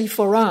 especially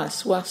for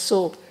us who are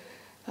so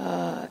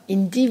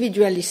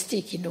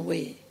individualistic in a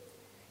way,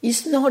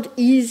 it's not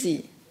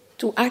easy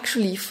to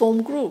actually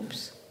form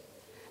groups.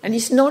 And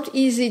it's not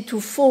easy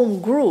to form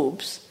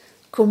groups,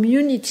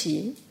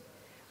 community,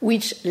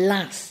 which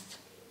last,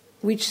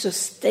 which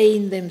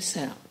sustain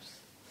themselves.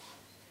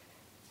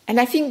 And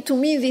I think, to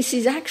me, this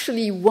is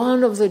actually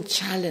one of the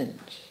challenges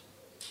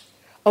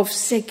of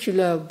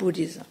secular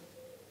Buddhism,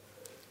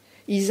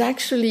 is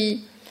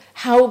actually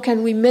how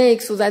can we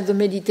make so that the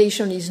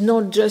meditation is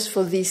not just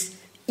for this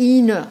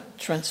inner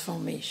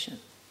transformation,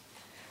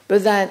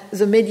 but that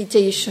the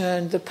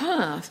meditation, the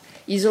path,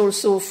 is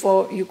also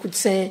for, you could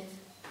say,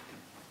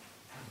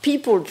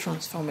 people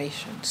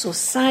transformation,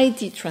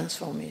 society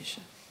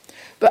transformation.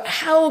 But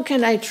how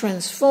can I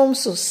transform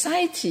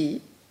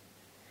society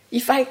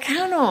if I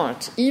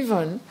cannot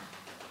even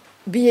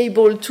be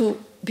able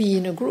to be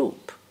in a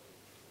group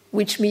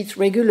which meets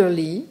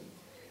regularly,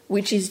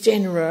 which is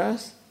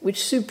generous,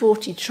 which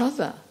support each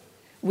other,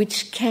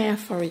 which care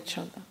for each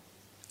other?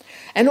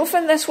 And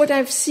often that's what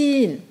I've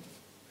seen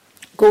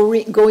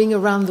going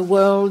around the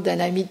world,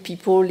 and I meet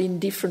people in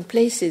different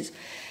places,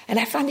 and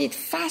I find it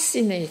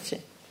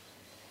fascinating.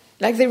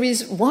 Like there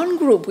is one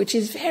group which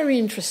is very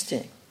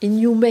interesting in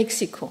New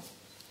Mexico,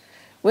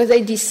 where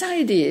they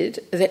decided,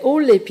 they're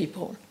all lay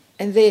people,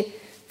 and they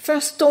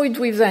first toyed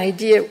with the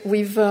idea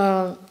with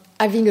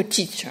having a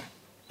teacher.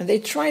 And they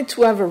tried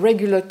to have a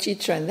regular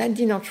teacher, and that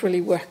did not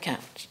really work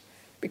out,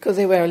 because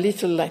they were a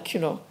little like,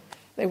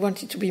 they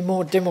wanted to be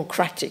more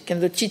democratic,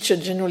 and the teacher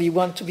generally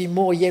wanted to be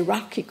more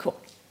hierarchical.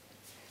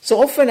 So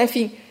often I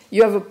think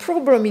you have a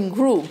problem in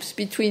groups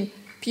between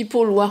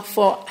people who are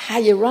for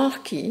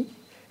hierarchy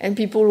and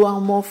people who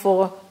are more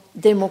for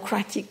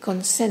democratic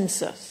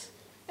consensus.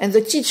 And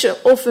the teacher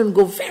often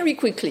go very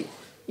quickly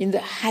in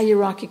the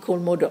hierarchical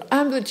model.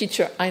 I'm the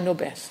teacher, I know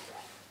best.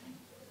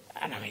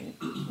 And I mean,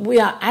 we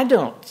are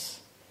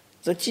adults.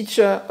 The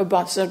teacher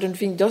about certain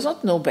things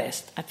doesn't know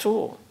best at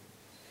all.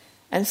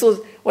 And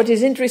so what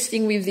is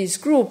interesting with this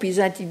group is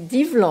that it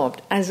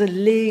developed as a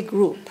lay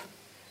group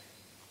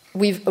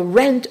with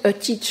a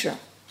teacher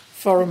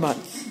for a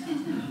month,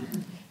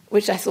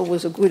 which I thought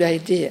was a good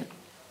idea.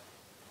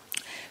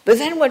 But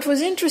then what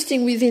was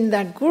interesting within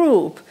that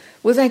group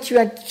was that you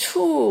had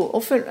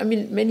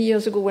many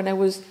years ago when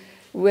I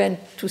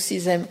went to see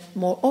them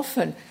more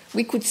often,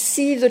 we could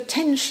see the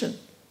tension,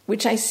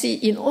 which I see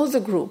in other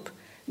group,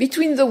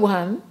 between the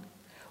one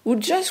who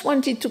just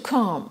wanted to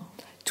come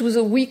to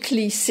the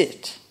weekly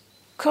sit.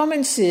 Come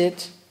and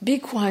sit, be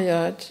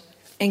quiet,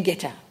 and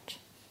get out.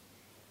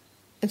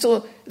 And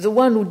so the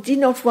one who did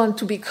not want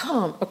to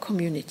become a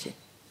community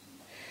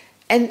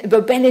and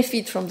but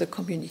benefit from the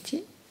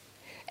community,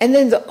 and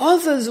then the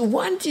others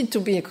wanted to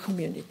be a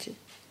community.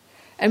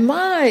 And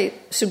my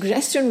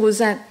suggestion was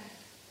that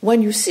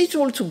when you sit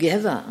all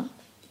together,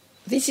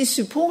 this is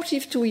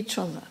supportive to each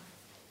other.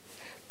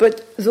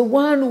 But the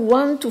one who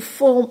wants to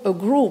form a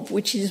group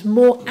which is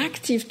more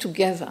active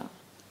together,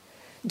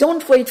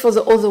 don't wait for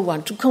the other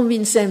one to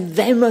convince them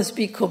they must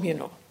be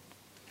communal.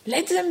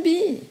 Let them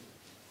be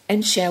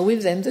and share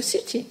with them the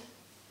city.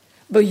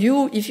 But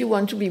you, if you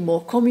want to be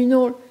more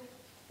communal,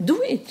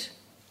 do it.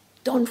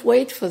 Don't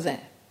wait for them.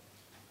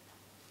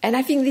 And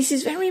I think this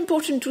is very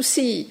important to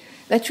see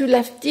that you'll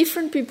have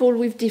different people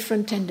with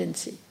different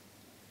tendency.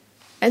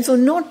 And so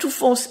not to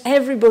force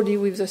everybody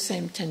with the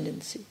same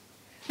tendency.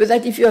 But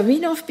that if you have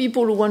enough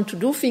people who want to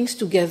do things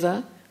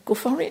together, go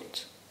for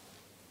it.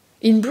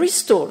 In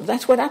Bristol,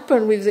 that's what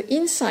happened with the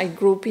Inside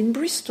group in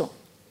Bristol.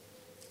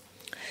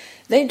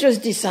 They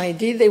just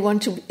decided they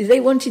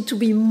wanted to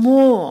be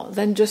more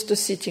than just a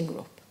sitting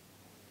group.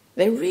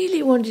 They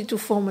really wanted to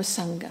form a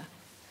Sangha.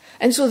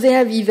 And so they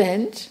have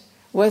events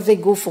where they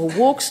go for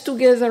walks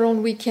together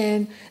on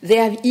weekend. They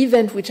have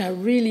events which I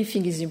really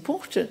think is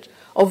important,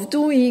 of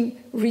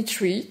doing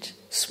retreat,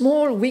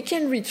 small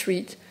weekend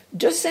retreat,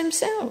 just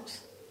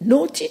themselves,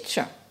 no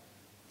teacher.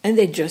 And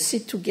they just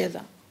sit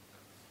together.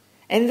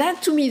 And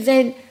that to me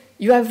then,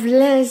 you have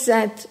less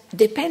that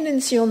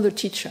dependency on the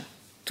teacher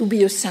to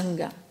be a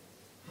Sangha.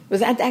 But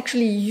that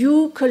actually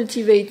you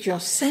cultivate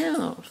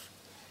yourself,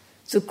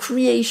 the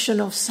creation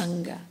of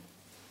Sangha.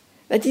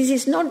 That it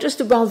is not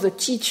just about the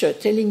teacher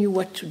telling you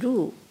what to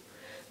do.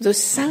 The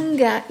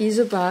Sangha is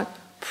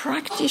about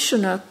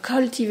practitioner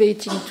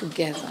cultivating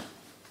together.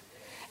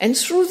 And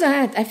through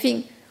that, I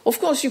think, of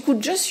course, you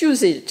could just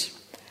use it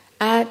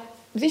at,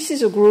 this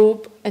is a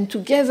group, and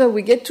together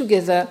we get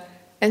together,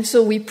 and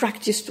so we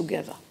practice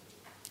together.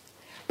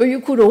 But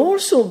you could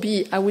also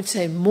be, I would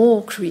say,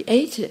 more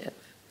creative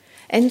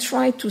and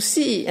try to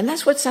see, and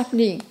that's what's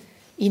happening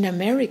in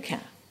America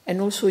and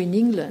also in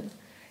England.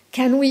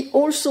 Can we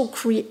also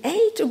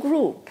create a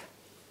group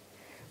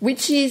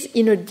which is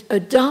in a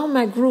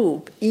Dharma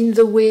group in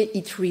the way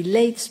it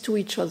relates to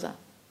each other?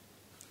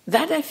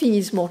 That, I think,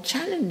 is more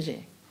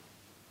challenging.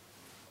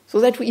 So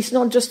that it's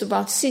not just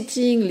about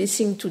sitting,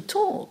 listening to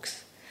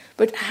talks,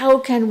 but how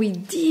can we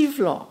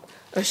develop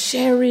a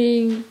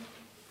sharing,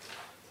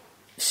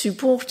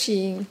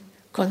 supporting,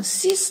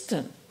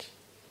 consistent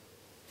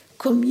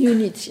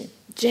community,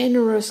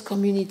 generous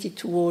community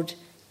toward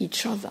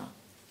each other.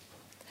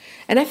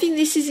 And I think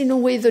this is in a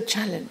way the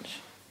challenge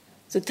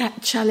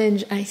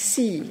I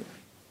see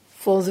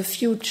for the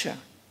future,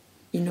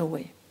 in a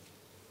way.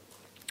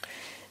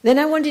 Then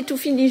I wanted to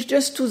finish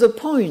just to the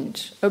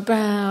point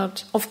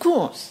about, of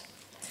course,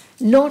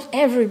 not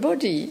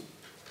everybody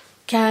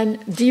can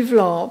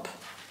develop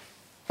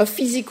a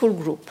physical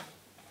group.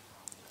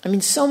 I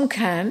mean, some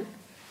can,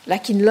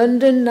 like in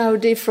London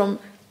nowadays, from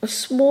a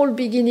small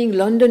beginning,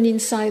 London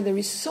Inside, there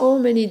is so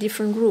many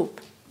different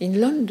groups in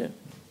London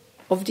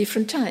of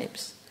different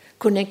types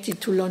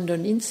connected to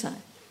London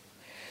Inside.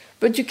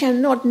 But you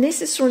cannot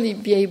necessarily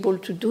be able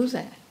to do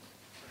that.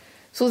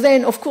 So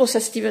then, of course,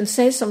 as Stephen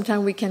says,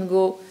 sometimes we can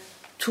go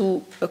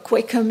to a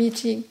Quaker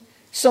meeting.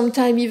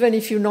 Sometimes, even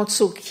if you're not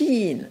so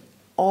keen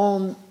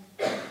on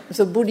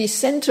the Buddhist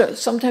center,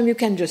 sometimes you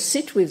can just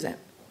sit with them,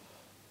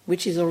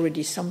 which is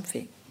already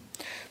something.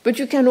 But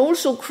you can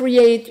also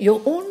create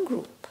your own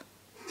group.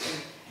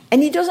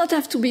 And it does not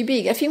have to be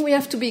big. I think we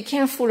have to be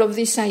careful of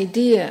this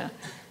idea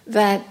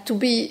that to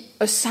be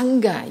a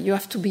Sangha, you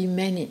have to be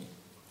many.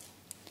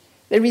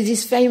 There is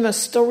this famous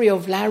story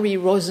of Larry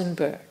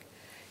Rosenberg.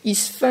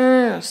 His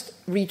first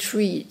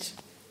retreat,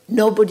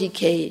 nobody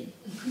came.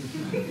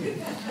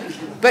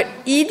 But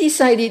he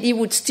decided he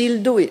would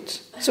still do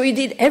it. So he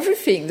did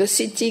everything, the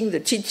sitting, the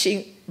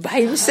teaching,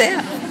 by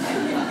himself.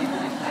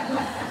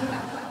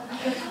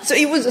 So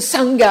he was a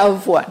Sangha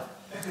of one.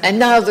 And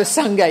now the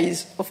Sangha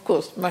is, of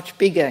course, much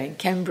bigger in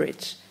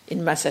Cambridge,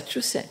 in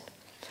Massachusetts.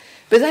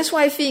 But that's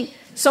why I think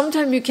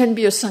sometimes you can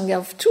be a Sangha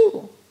of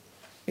 2.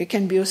 You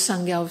can be a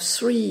Sangha of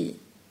 3.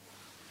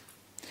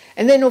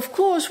 And then, of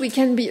course, we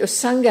can be a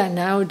Sangha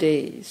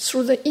nowadays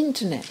through the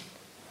internet.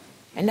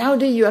 And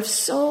nowadays you have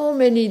so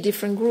many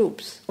different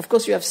groups. Of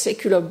course, you have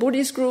secular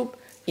Buddhist group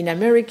in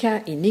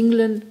America, in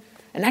England.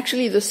 And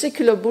actually the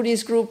secular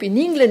Buddhist group in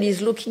England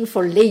is looking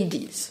for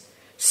ladies,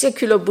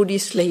 secular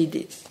Buddhist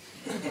ladies.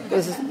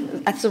 Because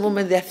at the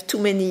moment they have too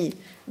many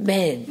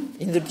men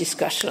in the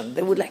discussion.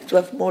 They would like to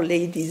have more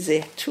ladies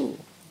there too.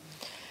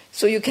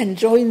 So you can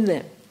join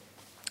them.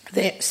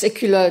 They're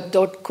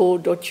secular.co.uk,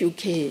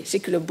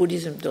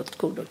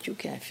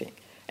 secularbuddhism.co.uk, I think.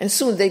 And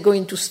soon they're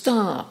going to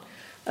start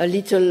a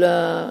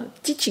little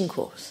teaching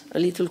course, a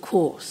little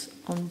course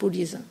on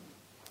Buddhism.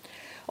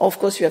 Of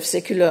course, you have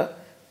secular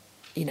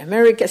in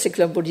America,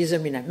 secular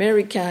Buddhism in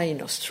America,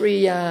 in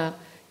Australia,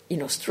 in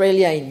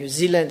New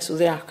Zealand. So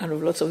there are kind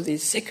of lots of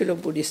these secular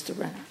Buddhists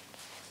around.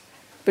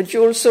 But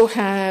you also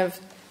have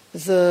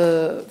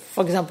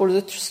for example,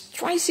 the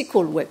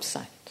tricycle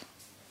website,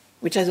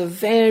 which has a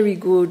very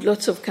good,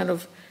 lots of kind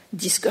of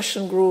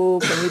discussion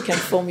group, and you can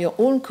form your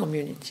own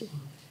community.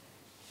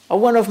 Or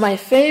one of my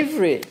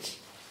favorites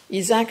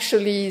is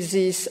actually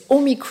this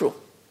Omicron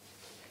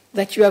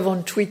that you have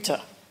on Twitter.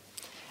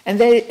 And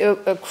they're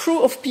a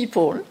crew of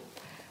people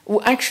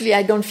who actually,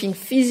 I don't think,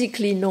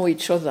 physically know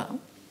each other,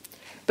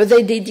 but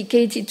they're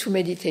dedicated to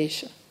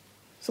meditation.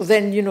 So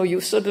then,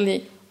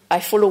 I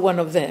follow one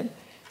of them.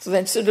 So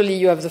then suddenly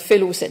you have the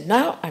fellow who said,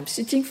 now I'm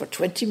sitting for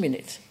 20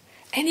 minutes.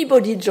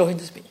 Anybody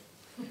joins me.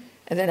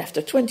 And then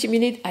after 20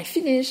 minutes, I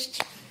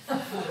finished.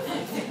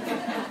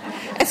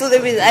 And so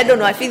there is,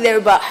 I think there are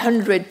about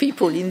 100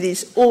 people in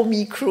this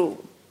OMI crew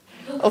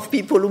of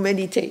people who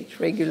meditate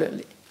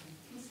regularly.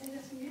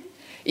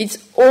 It's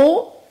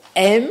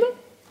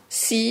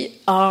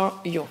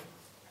OMCRU.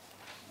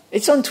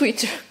 It's on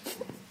Twitter.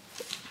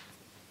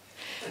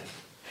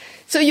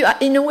 So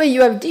in a way,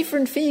 you have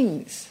different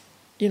things.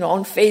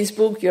 On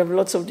Facebook, you have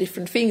lots of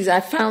different things.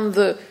 I found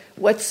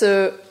what's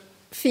the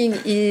thing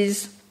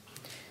is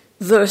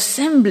the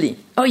assembly.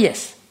 Oh,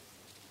 yes.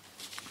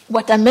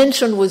 What I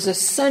mentioned was a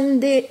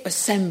Sunday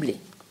assembly.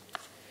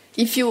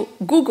 If you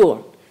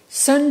Google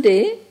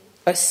Sunday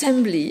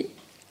assembly,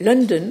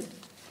 London,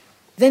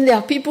 then there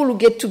are people who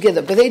get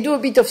together, but they do a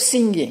bit of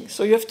singing,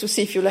 so you have to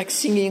see if you like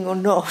singing or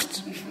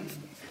not.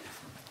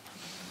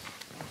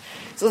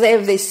 So they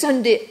have the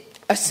Sunday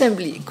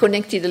assembly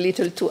connected a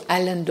little to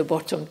Alan the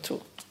Bottom too.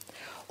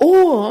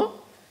 Or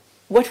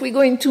what we're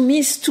going to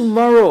miss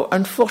tomorrow,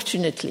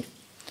 unfortunately.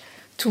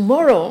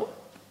 Tomorrow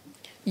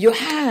you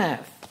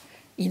have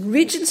in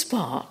Regent's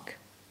Park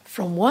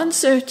from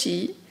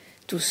 1:30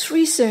 to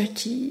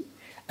 3:30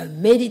 a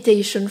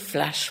meditation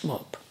flash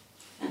mob.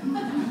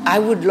 I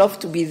would love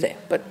to be there,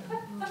 but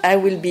I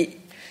will be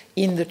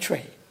in the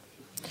train.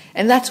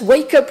 And that's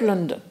Wake Up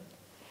London.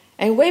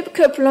 And Wake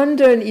Up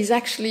London is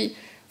actually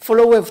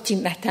follower of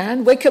Thich Nhat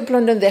Hanh. Wake Up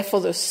London, they're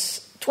for the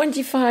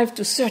 25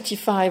 to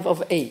 35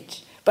 of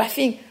age. But I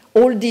think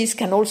all these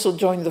can also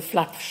join the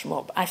flash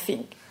mob, I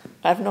think.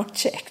 I've not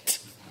checked.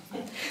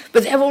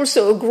 But they have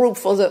also a group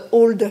for the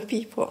older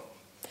people.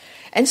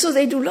 And so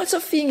they do lots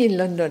of things in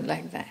London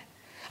like that.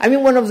 I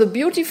mean, one of the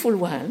beautiful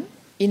ones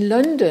in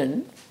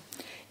London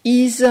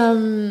is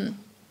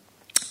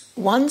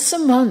once a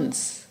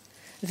month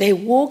they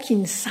walk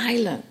in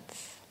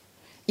silence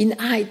in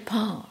Hyde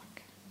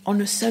Park on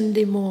a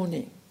Sunday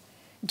morning,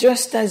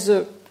 just as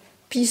a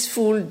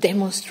peaceful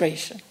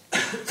demonstration.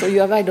 So you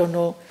have,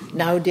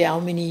 nowadays how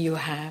many you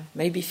have,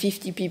 maybe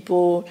 50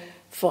 people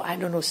for,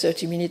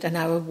 30 minutes, an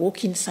hour,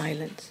 walk in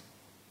silence.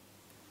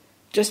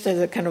 Just as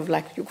a kind of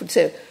like, you could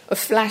say, a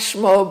flash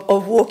mob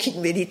of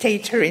walking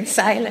meditator in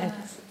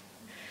silence.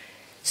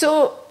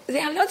 So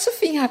there are lots of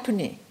things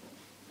happening.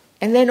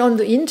 And then on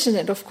the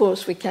internet, of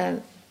course, we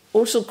can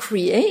also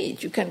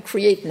create. You can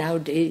create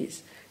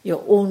nowadays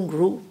your own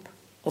group,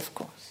 of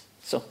course.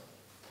 So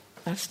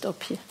I'll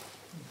stop here.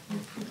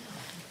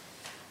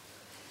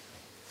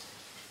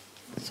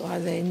 So are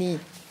there any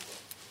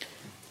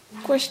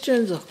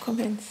questions or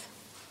comments?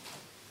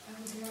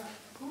 There are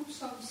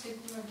groups of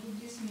secular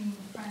Buddhism in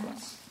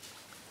France.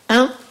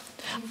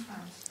 In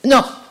France.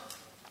 No.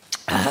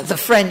 The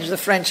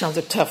French are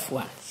the tough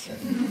ones.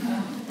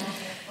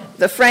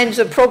 The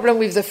problem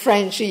with the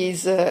French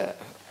is,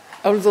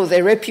 although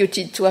they're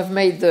reputed to have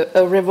made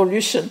a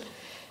revolution,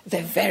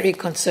 they're very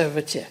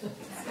conservative.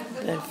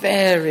 They're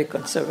very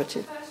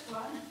conservative.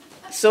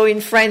 So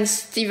in France,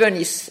 Stephen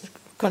is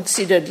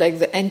considered like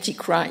the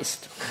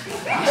Antichrist.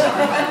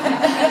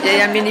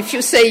 If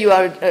you say you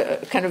are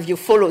you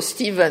follow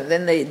Stephen,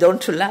 then they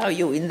don't allow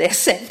you in their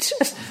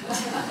center.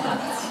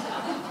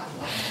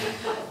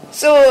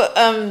 So,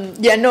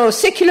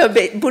 secular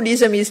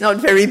Buddhism is not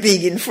very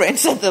big in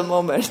France at the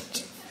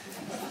moment.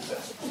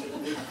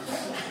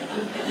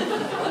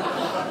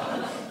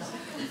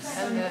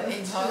 And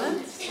in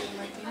Holland?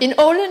 In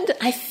Holland,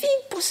 I think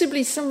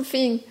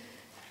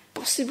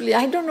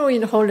I don't know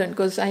in Holland,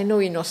 because I know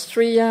in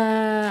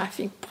Austria, I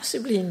think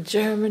possibly in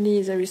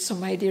Germany there is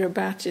some idea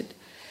about it.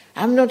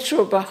 I'm not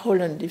sure about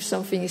Holland, if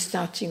something is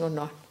starting or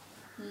not.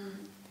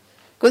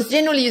 Because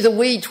generally the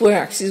way it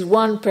works is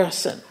one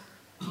person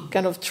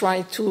kind of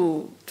try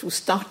to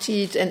start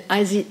it, and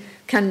as it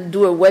can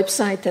do a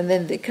website, and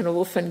then they can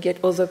often get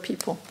other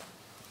people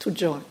to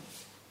join.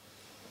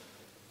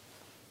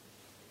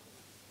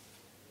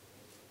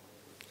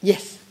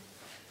 Yes?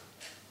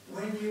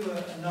 When you were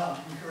a nun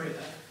in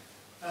Korea,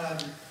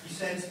 you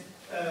said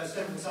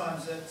several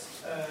times that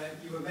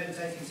you were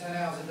meditating 10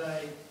 hours a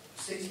day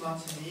 6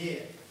 months in a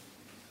year.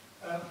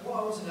 What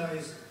I want to know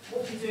is,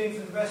 what are you doing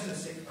for the rest of the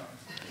 6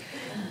 months?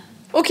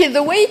 Okay,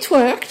 the way it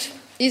worked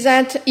is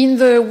that in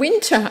the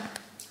winter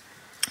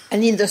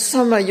and in the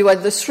summer you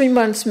had the 3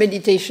 months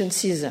meditation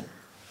season.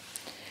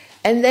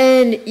 And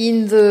then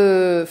in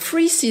the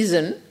free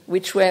season,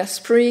 which were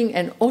spring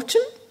and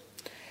autumn,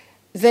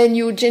 then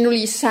you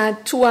generally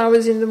sat 2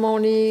 hours in the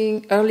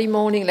morning, early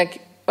morning,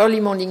 like early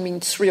morning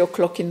means 3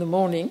 o'clock in the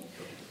morning,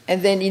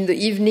 and then in the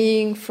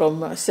evening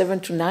from 7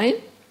 to 9.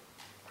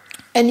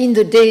 And in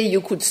the day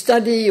you could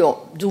study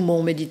or do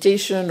more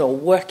meditation or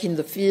work in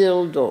the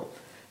field or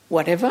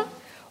whatever.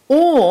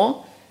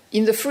 Or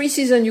in the free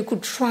season you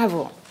could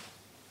travel.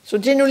 So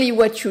generally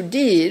what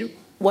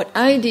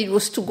I did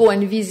was to go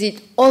and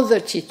visit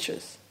other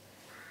teachers.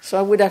 So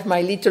I would have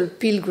my little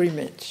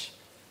pilgrimage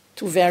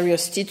to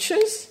various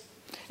teachers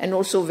and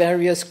also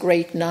various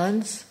great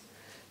nuns,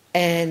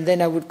 and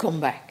then I would come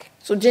back.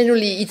 So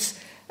generally it's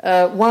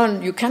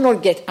one, you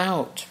cannot get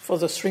out for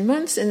the 3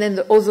 months, and then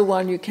the other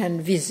one you can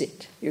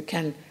visit. You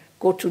can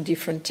go to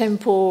different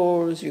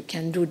temples, you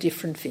can do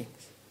different things.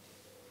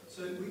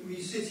 So were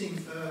you sitting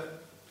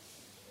for,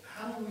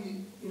 how long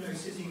were you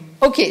sitting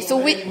okay,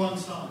 for any one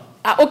time?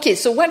 Okay,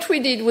 so what we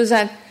did was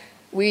that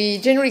we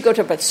generally got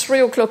up at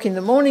 3 o'clock in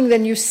the morning,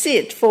 then you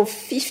sit for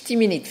 50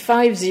 minutes,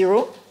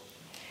 50,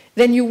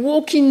 then you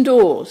walk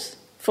indoors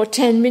for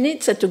 10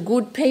 minutes at a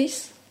good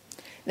pace,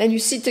 then you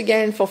sit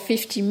again for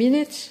 50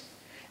 minutes,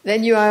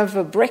 then you have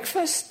a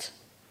breakfast,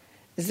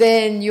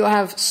 then you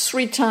have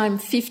 3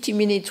 times 50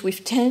 minutes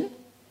with 10,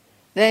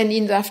 then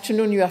in the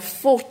afternoon you have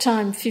 4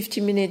 times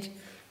 50 minutes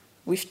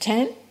with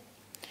 10,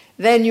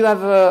 then you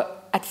have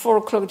at 4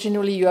 o'clock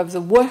generally you have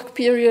the work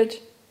period,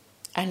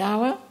 an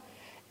hour,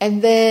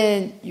 and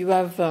then you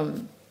have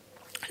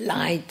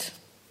light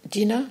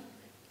dinner,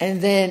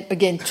 and then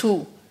again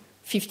 2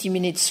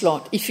 50-minute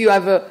slot. If you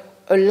have an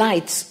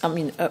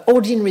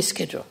ordinary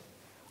schedule.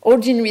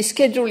 Ordinary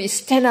schedule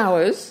is 10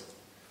 hours,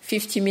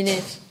 50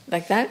 minutes,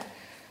 like that.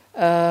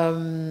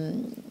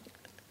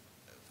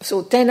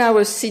 So 10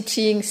 hours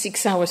sitting,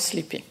 6 hours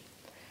sleeping.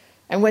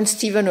 And when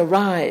Stephen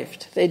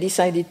arrived, they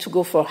decided to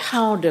go for a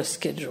harder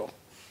schedule.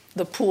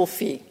 The poor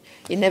thing.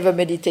 He never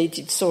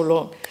meditated so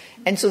long.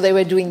 And so they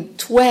were doing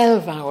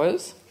 12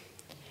 hours,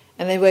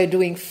 and they were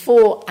doing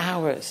 4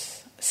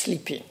 hours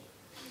sleeping.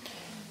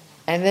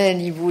 And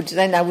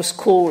then I was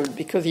called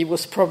because he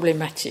was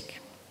problematic.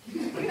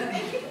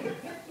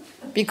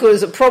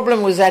 Because the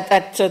problem was that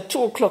at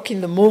 2 o'clock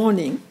in the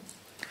morning,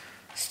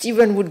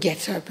 Stephen would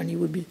get up and he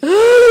would be...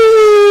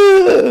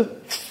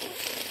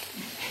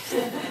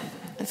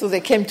 And so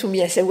they came to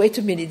me, I said, wait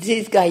a minute,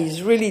 this guy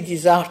is really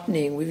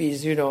disheartening with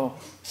his,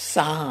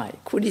 sigh.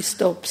 Could he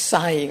stop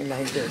sighing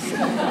like this?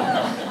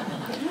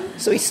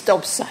 So he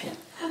stopped sighing.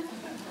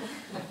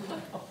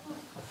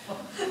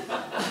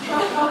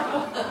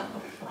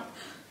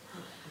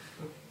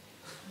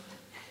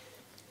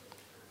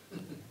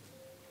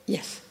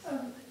 Yes?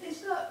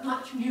 Is there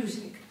much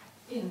music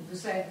in the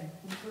Zen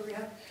in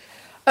Korea?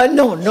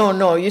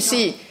 No. You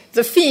see,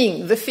 the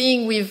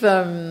thing with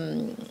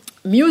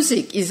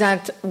music is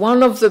that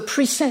one of the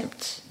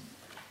precepts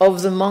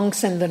of the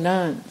monks and the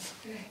nuns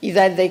is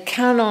that they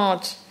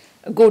cannot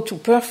go to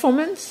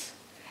performance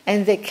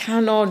and they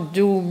cannot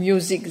do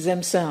music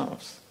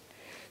themselves.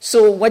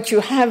 So what you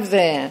have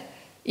there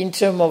in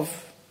terms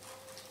of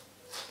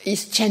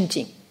is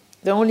chanting.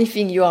 The only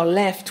thing you are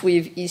left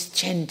with is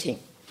chanting.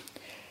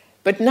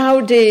 But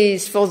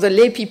nowadays, for the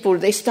lay people,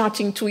 they're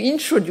starting to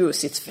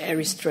introduce, it's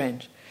very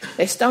strange,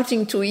 they're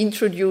starting to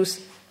introduce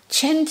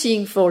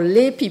chanting for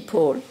lay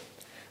people,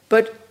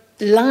 but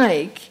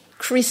like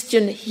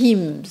Christian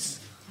hymns.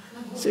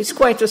 So it's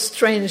quite a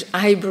strange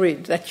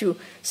hybrid that you,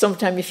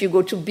 sometimes if you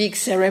go to big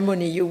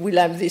ceremony, you will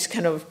have this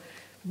kind of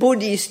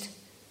Buddhist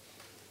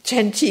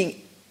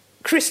chanting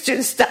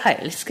Christian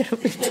style. It's kind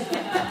of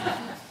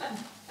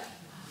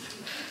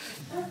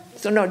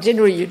So no,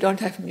 generally you don't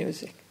have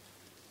music.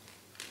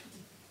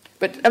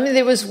 But,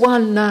 there was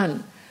one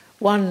nun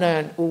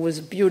who was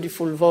a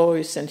beautiful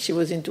voice, and she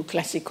was into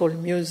classical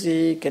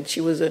music, and she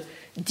was a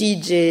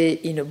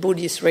DJ in a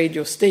Buddhist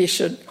radio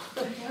station.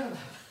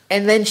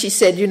 And then she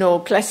said,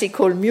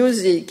 classical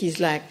music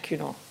is like,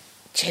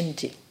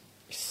 chanting.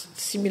 It's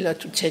similar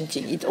to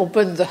chanting. It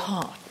opened the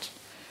heart.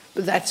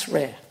 But that's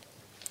rare.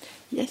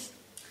 Yes?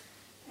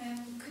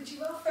 Could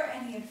you offer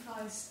any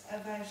advice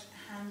about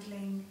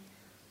handling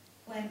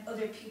when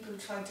other people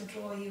try to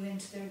draw you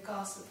into their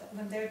gossip,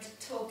 when they're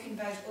talking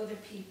about other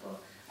people,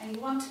 and you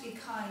want to be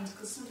kind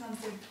because sometimes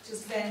they're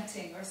just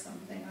venting or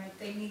something, or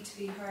they need to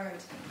be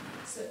heard.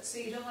 So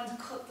you don't want to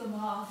cut them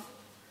off,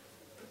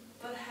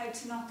 but how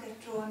to not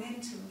get drawn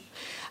into it?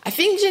 I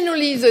think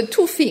generally the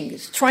two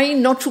things,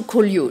 trying not to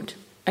collude.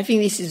 I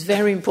think this is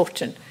very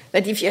important.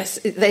 That if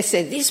they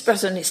say, this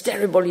person is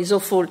terrible, is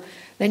awful,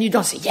 then you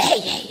don't say, yeah,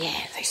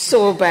 they're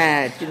so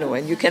bad,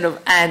 and you kind of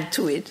add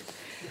to it.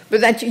 But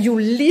that you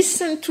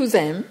listen to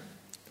them,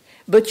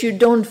 but you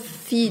don't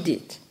feed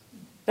it.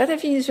 That I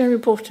think is very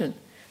important,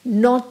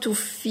 not to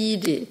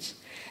feed it.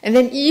 And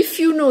then if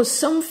you know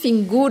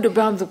something good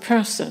about the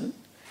person,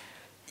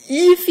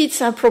 if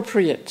it's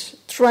appropriate,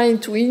 trying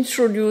to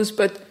introduce,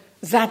 but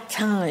that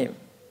time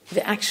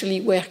they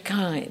actually were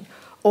kind,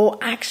 or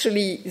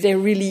actually they're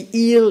really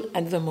ill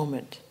at the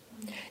moment.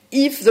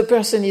 If the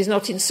person is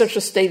not in such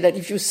a state that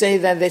if you say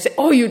that, they say,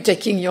 oh, you're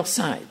taking your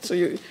side. So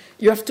you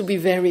have to be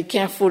very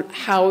careful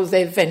how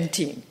they're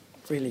venting,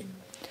 really.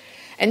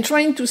 And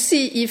trying to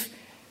see if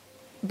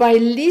by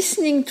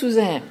listening to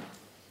them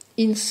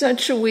in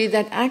such a way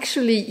that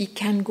actually it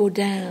can go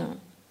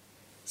down.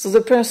 So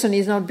the person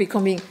is not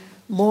becoming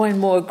more and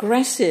more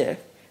aggressive,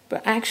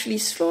 but actually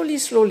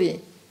slowly,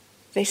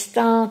 they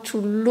start to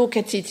look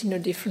at it in a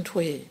different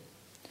way.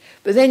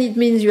 But then it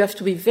means you have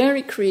to be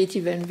very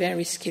creative and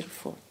very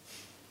skillful.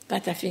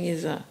 That, I think,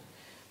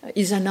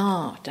 is an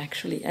art,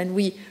 actually. And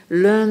we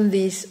learn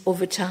this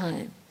over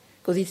time,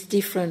 because it's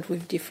different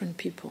with different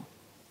people.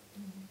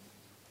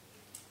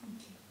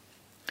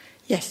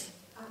 Yes?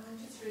 I'm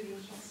just really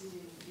interested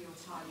in your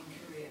time in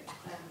Korea.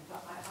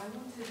 But I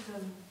wanted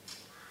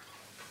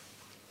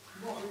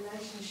what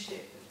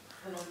relationship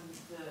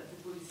the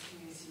Buddhist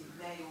community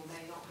may or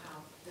may not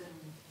have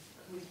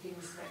in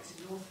respect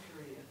to North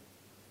Korea.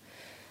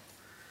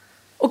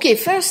 Okay,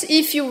 first,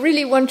 if you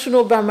really want to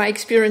know about my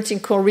experience in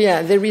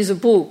Korea, there is a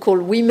book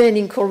called Women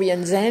in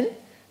Korean Zen,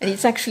 and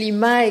it's actually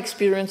my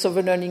experience of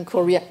a nun in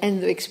Korea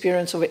and the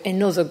experience of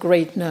another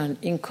great nun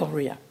in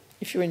Korea,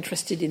 if you're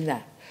interested in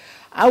that.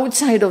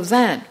 Outside of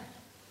that,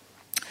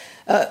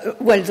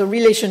 the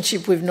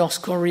relationship with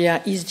North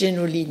Korea is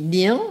generally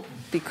nil,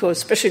 because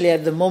especially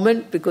at the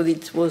moment, because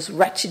it was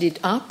ratcheted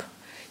up.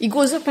 It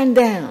goes up and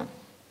down,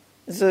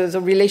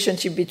 the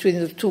relationship between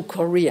the two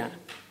Korea.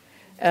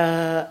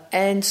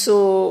 And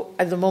so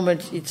at the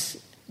moment it's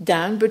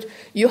down, but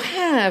you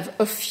have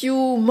a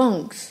few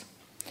monks.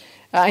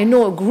 I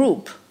know a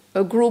group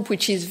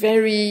which is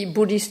very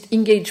Buddhist,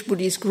 engaged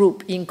Buddhist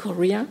group in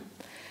Korea,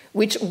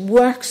 which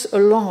works a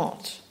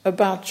lot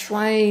about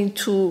trying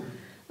to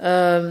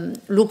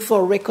look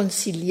for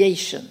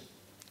reconciliation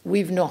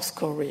with North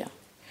Korea.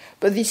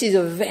 But this is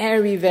a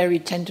very, very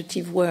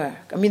tentative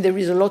work. I mean, there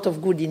is a lot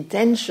of good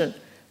intention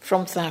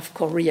from South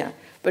Korea,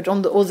 but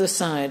on the other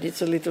side,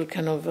 it's a little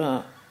kind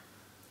of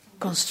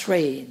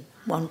constrained,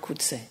 one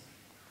could say.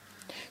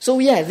 So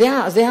yeah,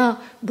 there are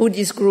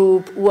Buddhist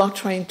groups who are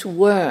trying to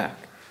work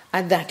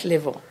at that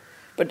level.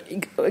 But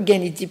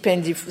again, it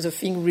depends if the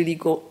thing really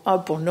go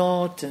up or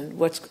not, and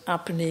what's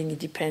happening, it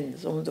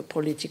depends on the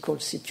political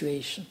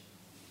situation.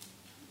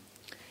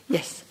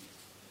 Yes?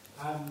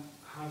 How do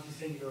you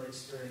think your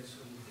experience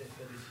would have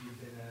differed if you'd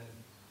been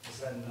a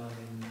Zen nun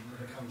in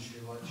a country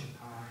like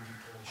Japan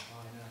or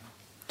China?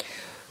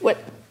 Well,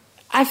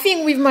 I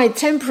think with my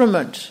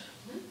temperament,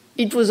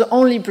 it was the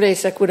only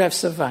place I could have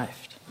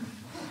survived.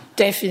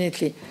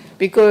 Definitely.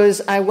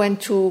 Because I was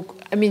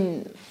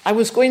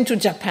going to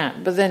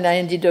Japan, but then I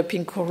ended up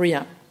in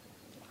Korea.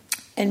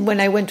 And when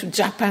I went to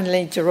Japan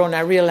later on, I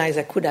realized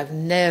I could have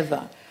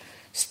never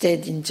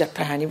stayed in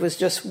Japan. It was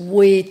just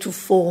way too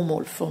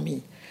formal for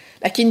me.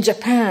 Like in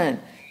Japan,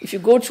 if you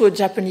go to a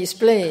Japanese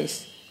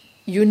place,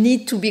 you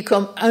need to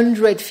become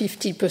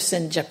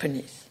 150%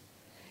 Japanese.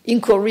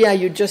 In Korea,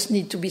 you just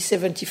need to be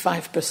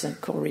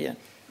 75% Korean.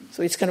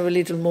 So it's kind of a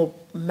little more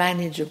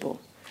manageable.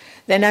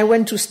 Then I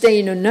went to stay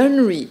in a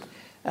nunnery.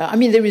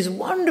 There is a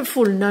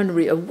wonderful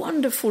nunnery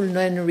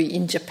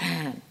in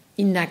Japan,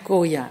 in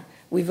Nagoya,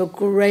 with a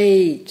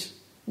great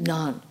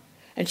nun.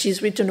 And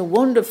she's written a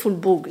wonderful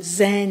book,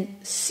 Zen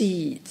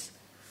Seeds.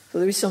 So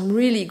there is some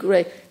really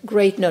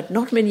great nun.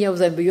 Not many of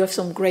them, but you have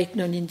some great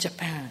nun in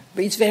Japan.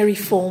 But it's very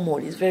formal,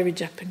 it's very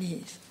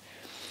Japanese.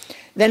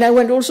 Then I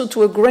went also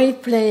to a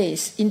great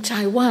place in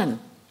Taiwan.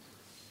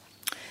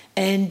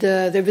 And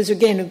there was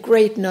again a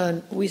great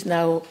nun who is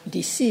now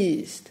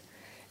deceased.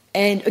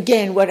 And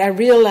again, what I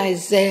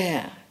realized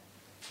there,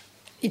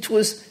 it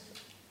was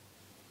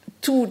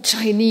too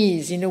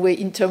Chinese in a way,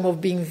 in terms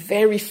of being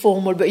very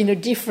formal, but in a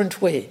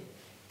different way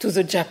to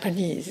the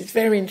Japanese. It's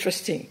very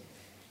interesting,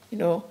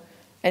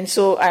 And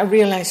so I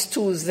realized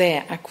too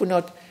there, I could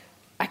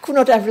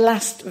not have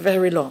lasted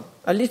very long.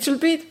 A little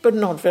bit, but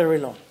not very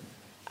long.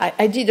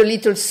 I did a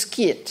little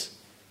skit.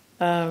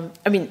 In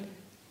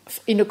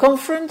a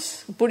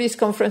conference, Buddhist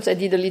conference, I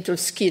did a little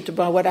skit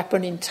about what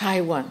happened in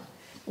Taiwan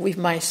with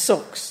my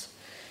socks.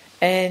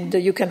 And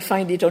you can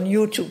find it on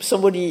YouTube.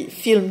 Somebody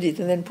filmed it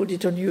and then put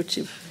it on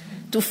YouTube.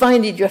 To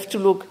find it, you have to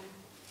look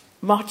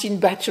Martine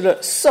Batchelor,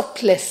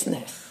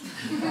 socklessness.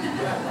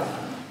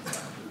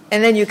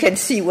 And then you can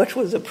see what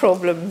was the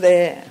problem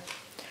there.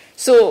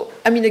 So,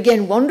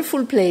 again,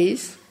 wonderful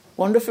place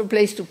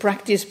to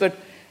practice, but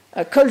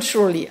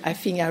culturally, I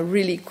think I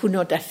really could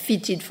not have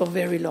fitted for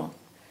very long.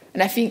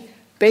 And I think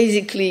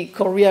basically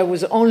Korea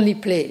was the only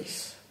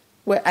place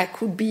where I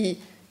could be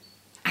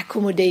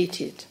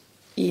accommodated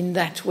in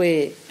that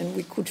way, and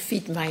we could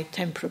fit my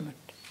temperament.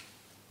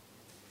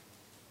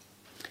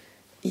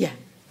 Yeah.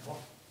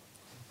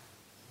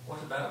 What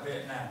about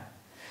Vietnam?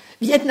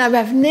 Vietnam,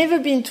 I've never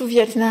been to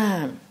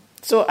Vietnam,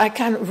 so I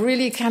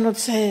cannot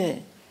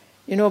say,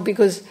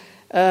 because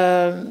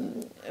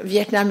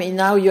Vietnam,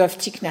 now you have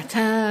Thich Nhat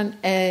Hanh,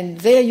 and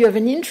there you have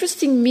an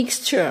interesting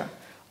mixture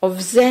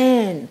of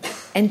Zen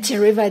and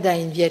Theravada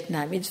in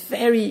Vietnam. It's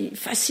very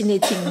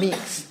fascinating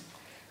mix.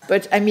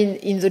 But I mean,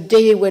 in the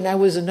day when I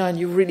was a nun,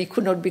 you really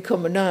could not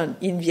become a nun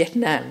in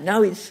Vietnam.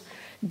 Now it's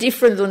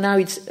different, though now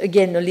it's,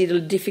 again, a little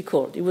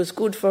difficult. It was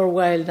good for a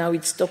while, now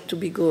it stopped to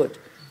be good.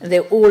 And they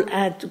all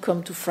had to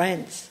come to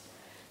France.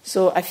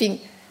 So I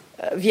think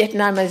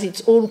Vietnam has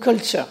its own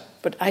culture,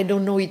 but I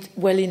don't know it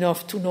well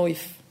enough to know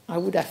if I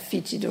would have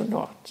fitted or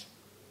not.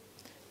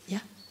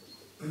 Yeah?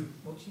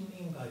 What do you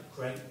mean by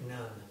great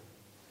nun?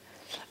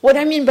 What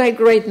I mean by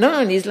great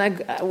nun is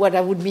like what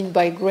I would mean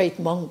by great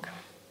monk.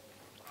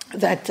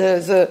 That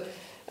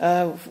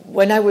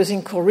when I was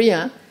in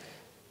Korea,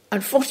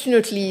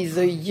 unfortunately,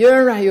 the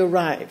year I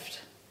arrived,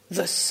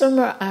 the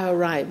summer I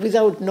arrived,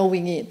 without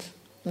knowing it,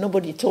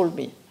 nobody told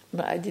me,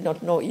 I did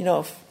not know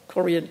enough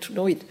Korean to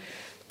know it,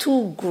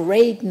 2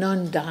 great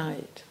nuns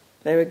died.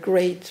 They were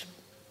great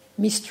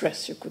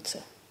mistress, you could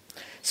say.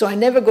 So I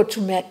never got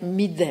to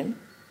meet them.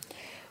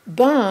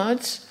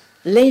 But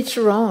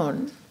later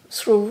on,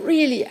 through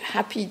really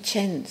happy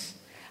chance,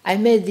 I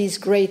met this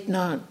great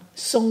nun,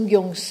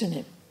 Songyong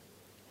Sunim.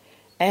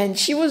 And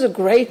she was a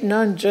great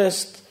nun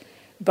just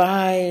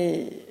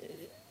by...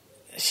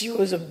 She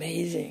was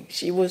amazing.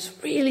 She was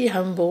really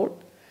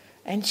humble,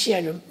 and she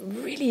had a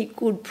really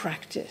good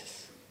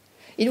practice.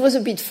 It was a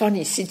bit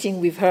funny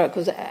sitting with her,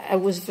 because I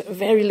was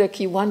very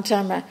lucky. One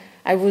time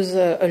I was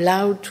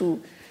allowed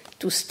to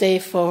stay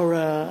for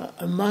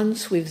a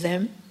month with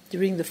them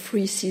during the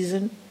free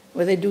season,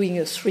 where they're doing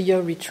a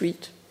 3-year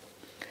retreat.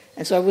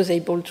 And so I was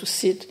able to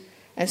sit.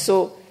 And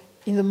so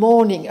in the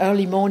morning,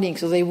 early morning,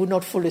 so they would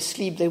not fall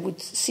asleep, they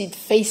would sit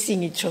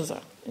facing each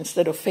other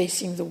instead of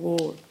facing the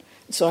wall.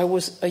 So I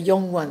was a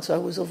young one, so I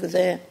was over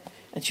there,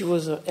 and she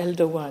was an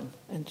elder one,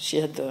 and she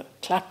had the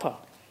clapper,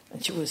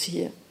 and she was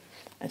here.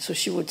 And so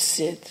she would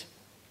sit,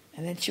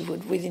 and then she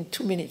would, within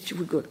 2 minutes, she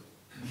would go.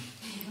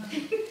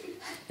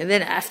 And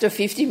then after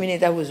 50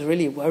 minutes, I was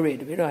really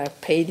worried. I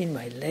had pain in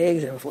my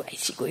legs. I was, is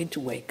she going to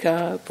wake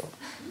up?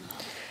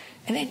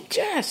 And then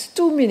just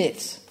 2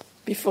 minutes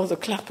before the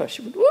clapper,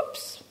 she would,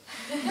 whoops.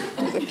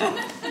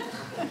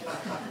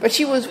 But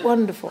she was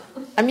wonderful.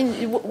 I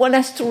mean, one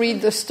has to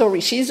read the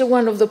story. She's the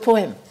one of the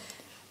poem.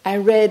 I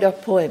read her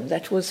poem.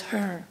 That was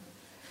her.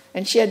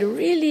 And she had a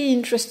really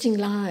interesting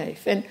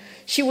life. And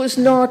she was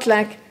not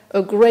like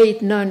a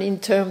great nun in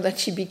terms that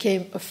she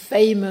became a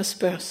famous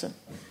person.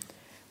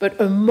 But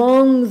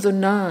among the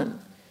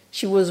nuns,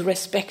 she was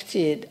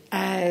respected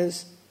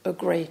as a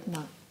great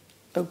nun,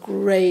 a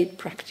great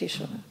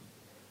practitioner.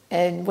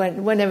 And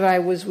whenever I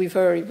was with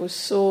her, it was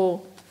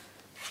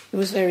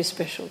very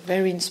special,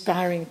 very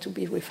inspiring to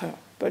be with her.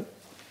 But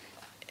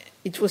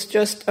it was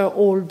just her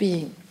whole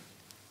being.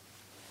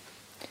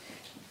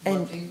 And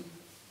Martine,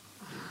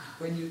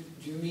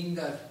 do you mean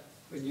that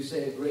when you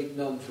say a great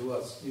nun to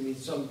us, you mean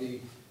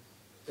somebody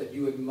that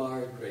you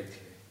admired greatly?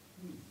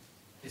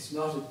 It's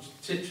not a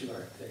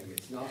titular thing.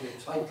 It's not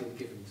a title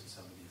given to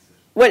somebody.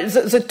 Well,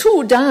 the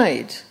 2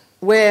 died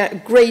were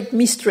great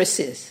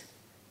mistresses.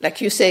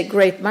 Like you say,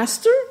 great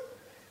master.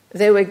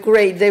 They were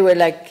great. They were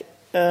like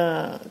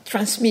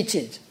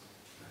transmitted.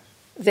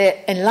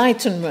 Their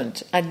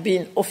enlightenment had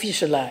been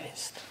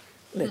officialized,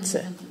 let's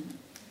say.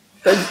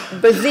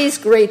 But this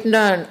great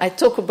nun, I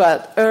talk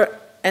about her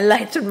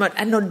enlightenment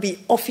had not been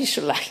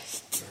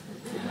officialized.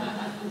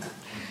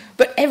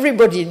 But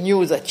everybody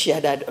knew that she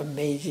had had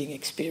amazing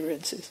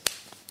experiences.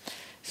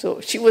 So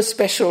she was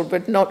special,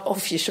 but not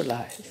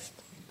officialized.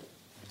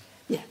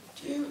 Yeah.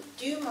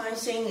 Do you mind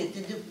saying a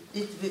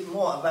little bit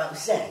more about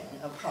Zen,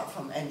 apart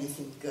from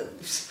anything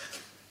goes?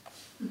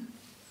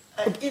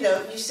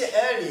 You said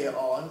earlier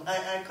on,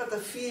 I got the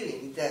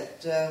feeling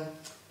that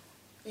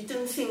you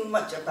don't think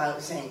much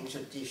about Zen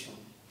tradition.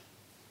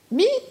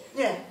 Me?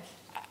 Yeah.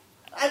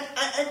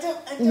 I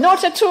don't.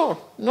 Not at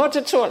all. Not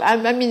at all.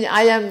 I mean,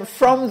 I am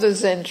from the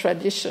Zen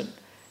tradition.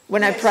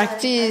 When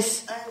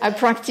yes, I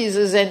practice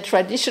the Zen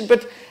tradition.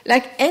 But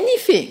like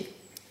anything,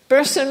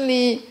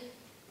 personally,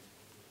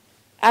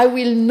 I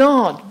will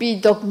not be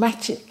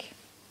dogmatic.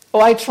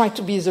 Or I try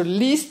to be the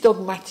least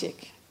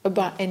dogmatic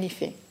about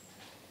anything.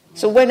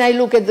 So when I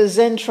look at the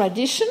Zen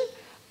tradition,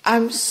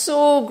 I'm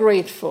so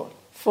grateful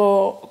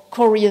for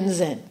Korean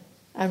Zen.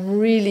 I'm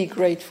really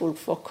grateful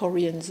for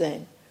Korean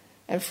Zen.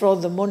 And for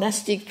the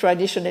monastic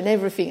tradition and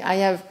everything, I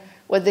have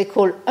what they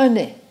call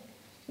ane.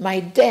 My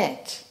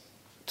debt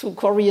to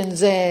Korean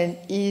Zen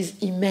is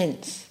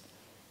immense,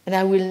 and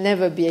I will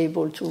never be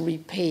able to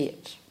repay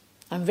it.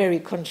 I'm very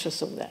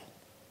conscious of that.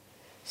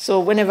 So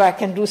whenever I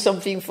can do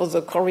something for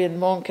the Korean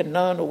monk and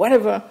nun or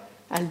whatever,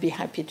 I'll be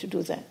happy to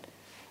do that.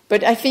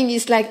 But I think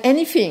it's like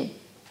anything,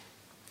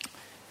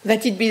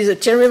 that it be the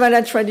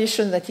Theravada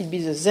tradition, that it be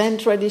the Zen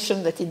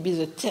tradition, that it be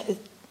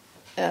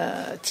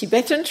the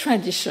Tibetan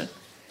tradition.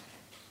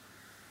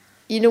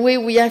 In a way,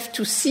 we have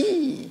to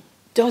see,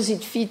 does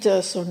it fit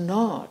us or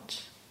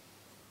not?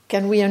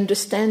 Can we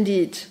understand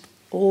it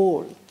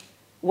all?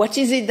 What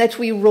is it that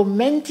we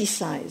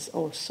romanticize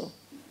also?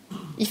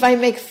 If I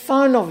make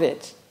fun of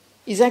it,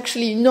 it's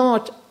actually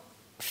not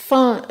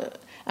fun.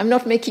 I'm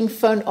not making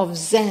fun of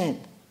Zen.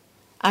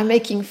 are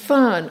making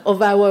fun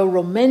of our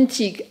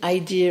romantic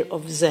idea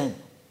of Zen.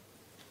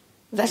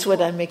 That's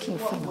what I'm making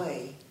fun of. What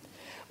way?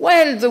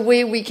 Well, the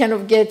way we kind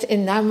of get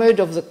enamored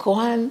of the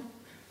koan,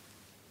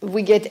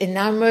 we get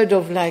enamored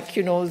of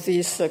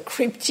this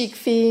cryptic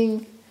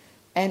thing,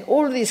 and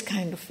all this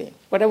kind of thing.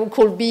 What I would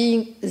call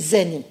being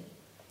Zenny.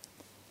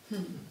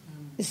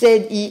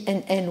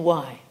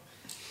 Zenny.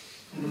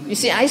 You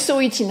see, I saw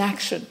it in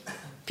action.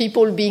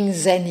 People being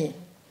Zenny.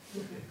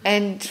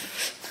 And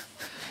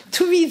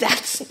to me,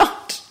 that's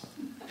not...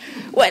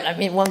 Well, I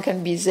mean, one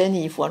can be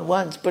Zenny if one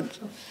wants, but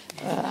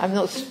I'm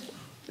not...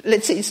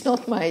 Let's say it's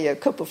not my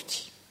cup of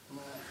tea.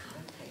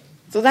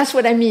 So that's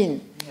what I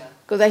mean,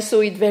 because I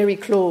saw it very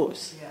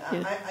close.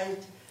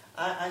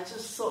 I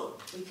just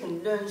thought we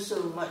can learn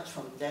so much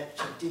from that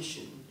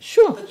tradition.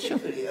 Sure,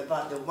 particularly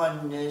about the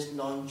oneness,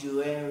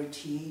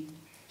 non-duality.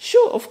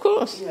 Sure, of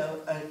course.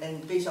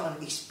 And based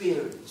on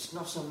experience,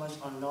 not so much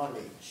on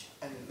knowledge,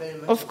 and very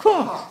much of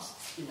course.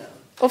 The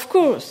past, Of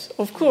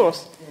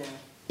course. Yeah.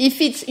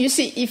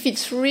 If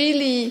it's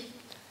really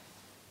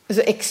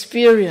the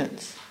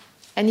experience,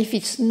 and if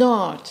it's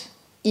not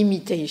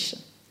imitation.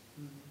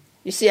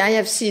 You see, I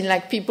have seen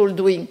people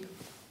doing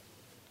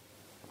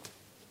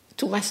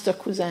to Master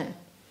Cousin.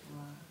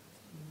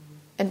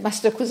 And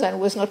Master Cousin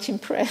was not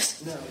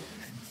impressed. No.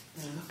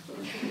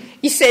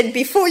 He said,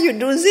 before you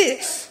do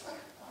this,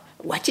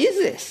 what is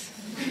this?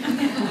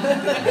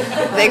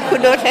 They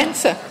could not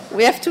answer.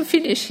 We have to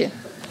finish here.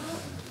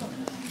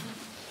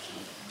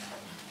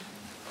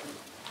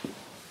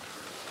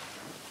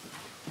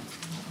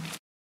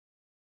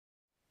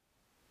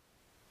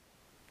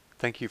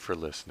 Thank you for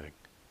listening.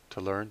 To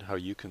learn how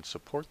you can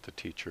support the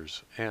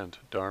teachers and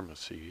Dharma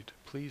Seed,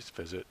 please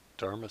visit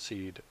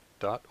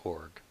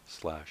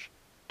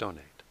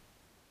dharmaseed.org/donate.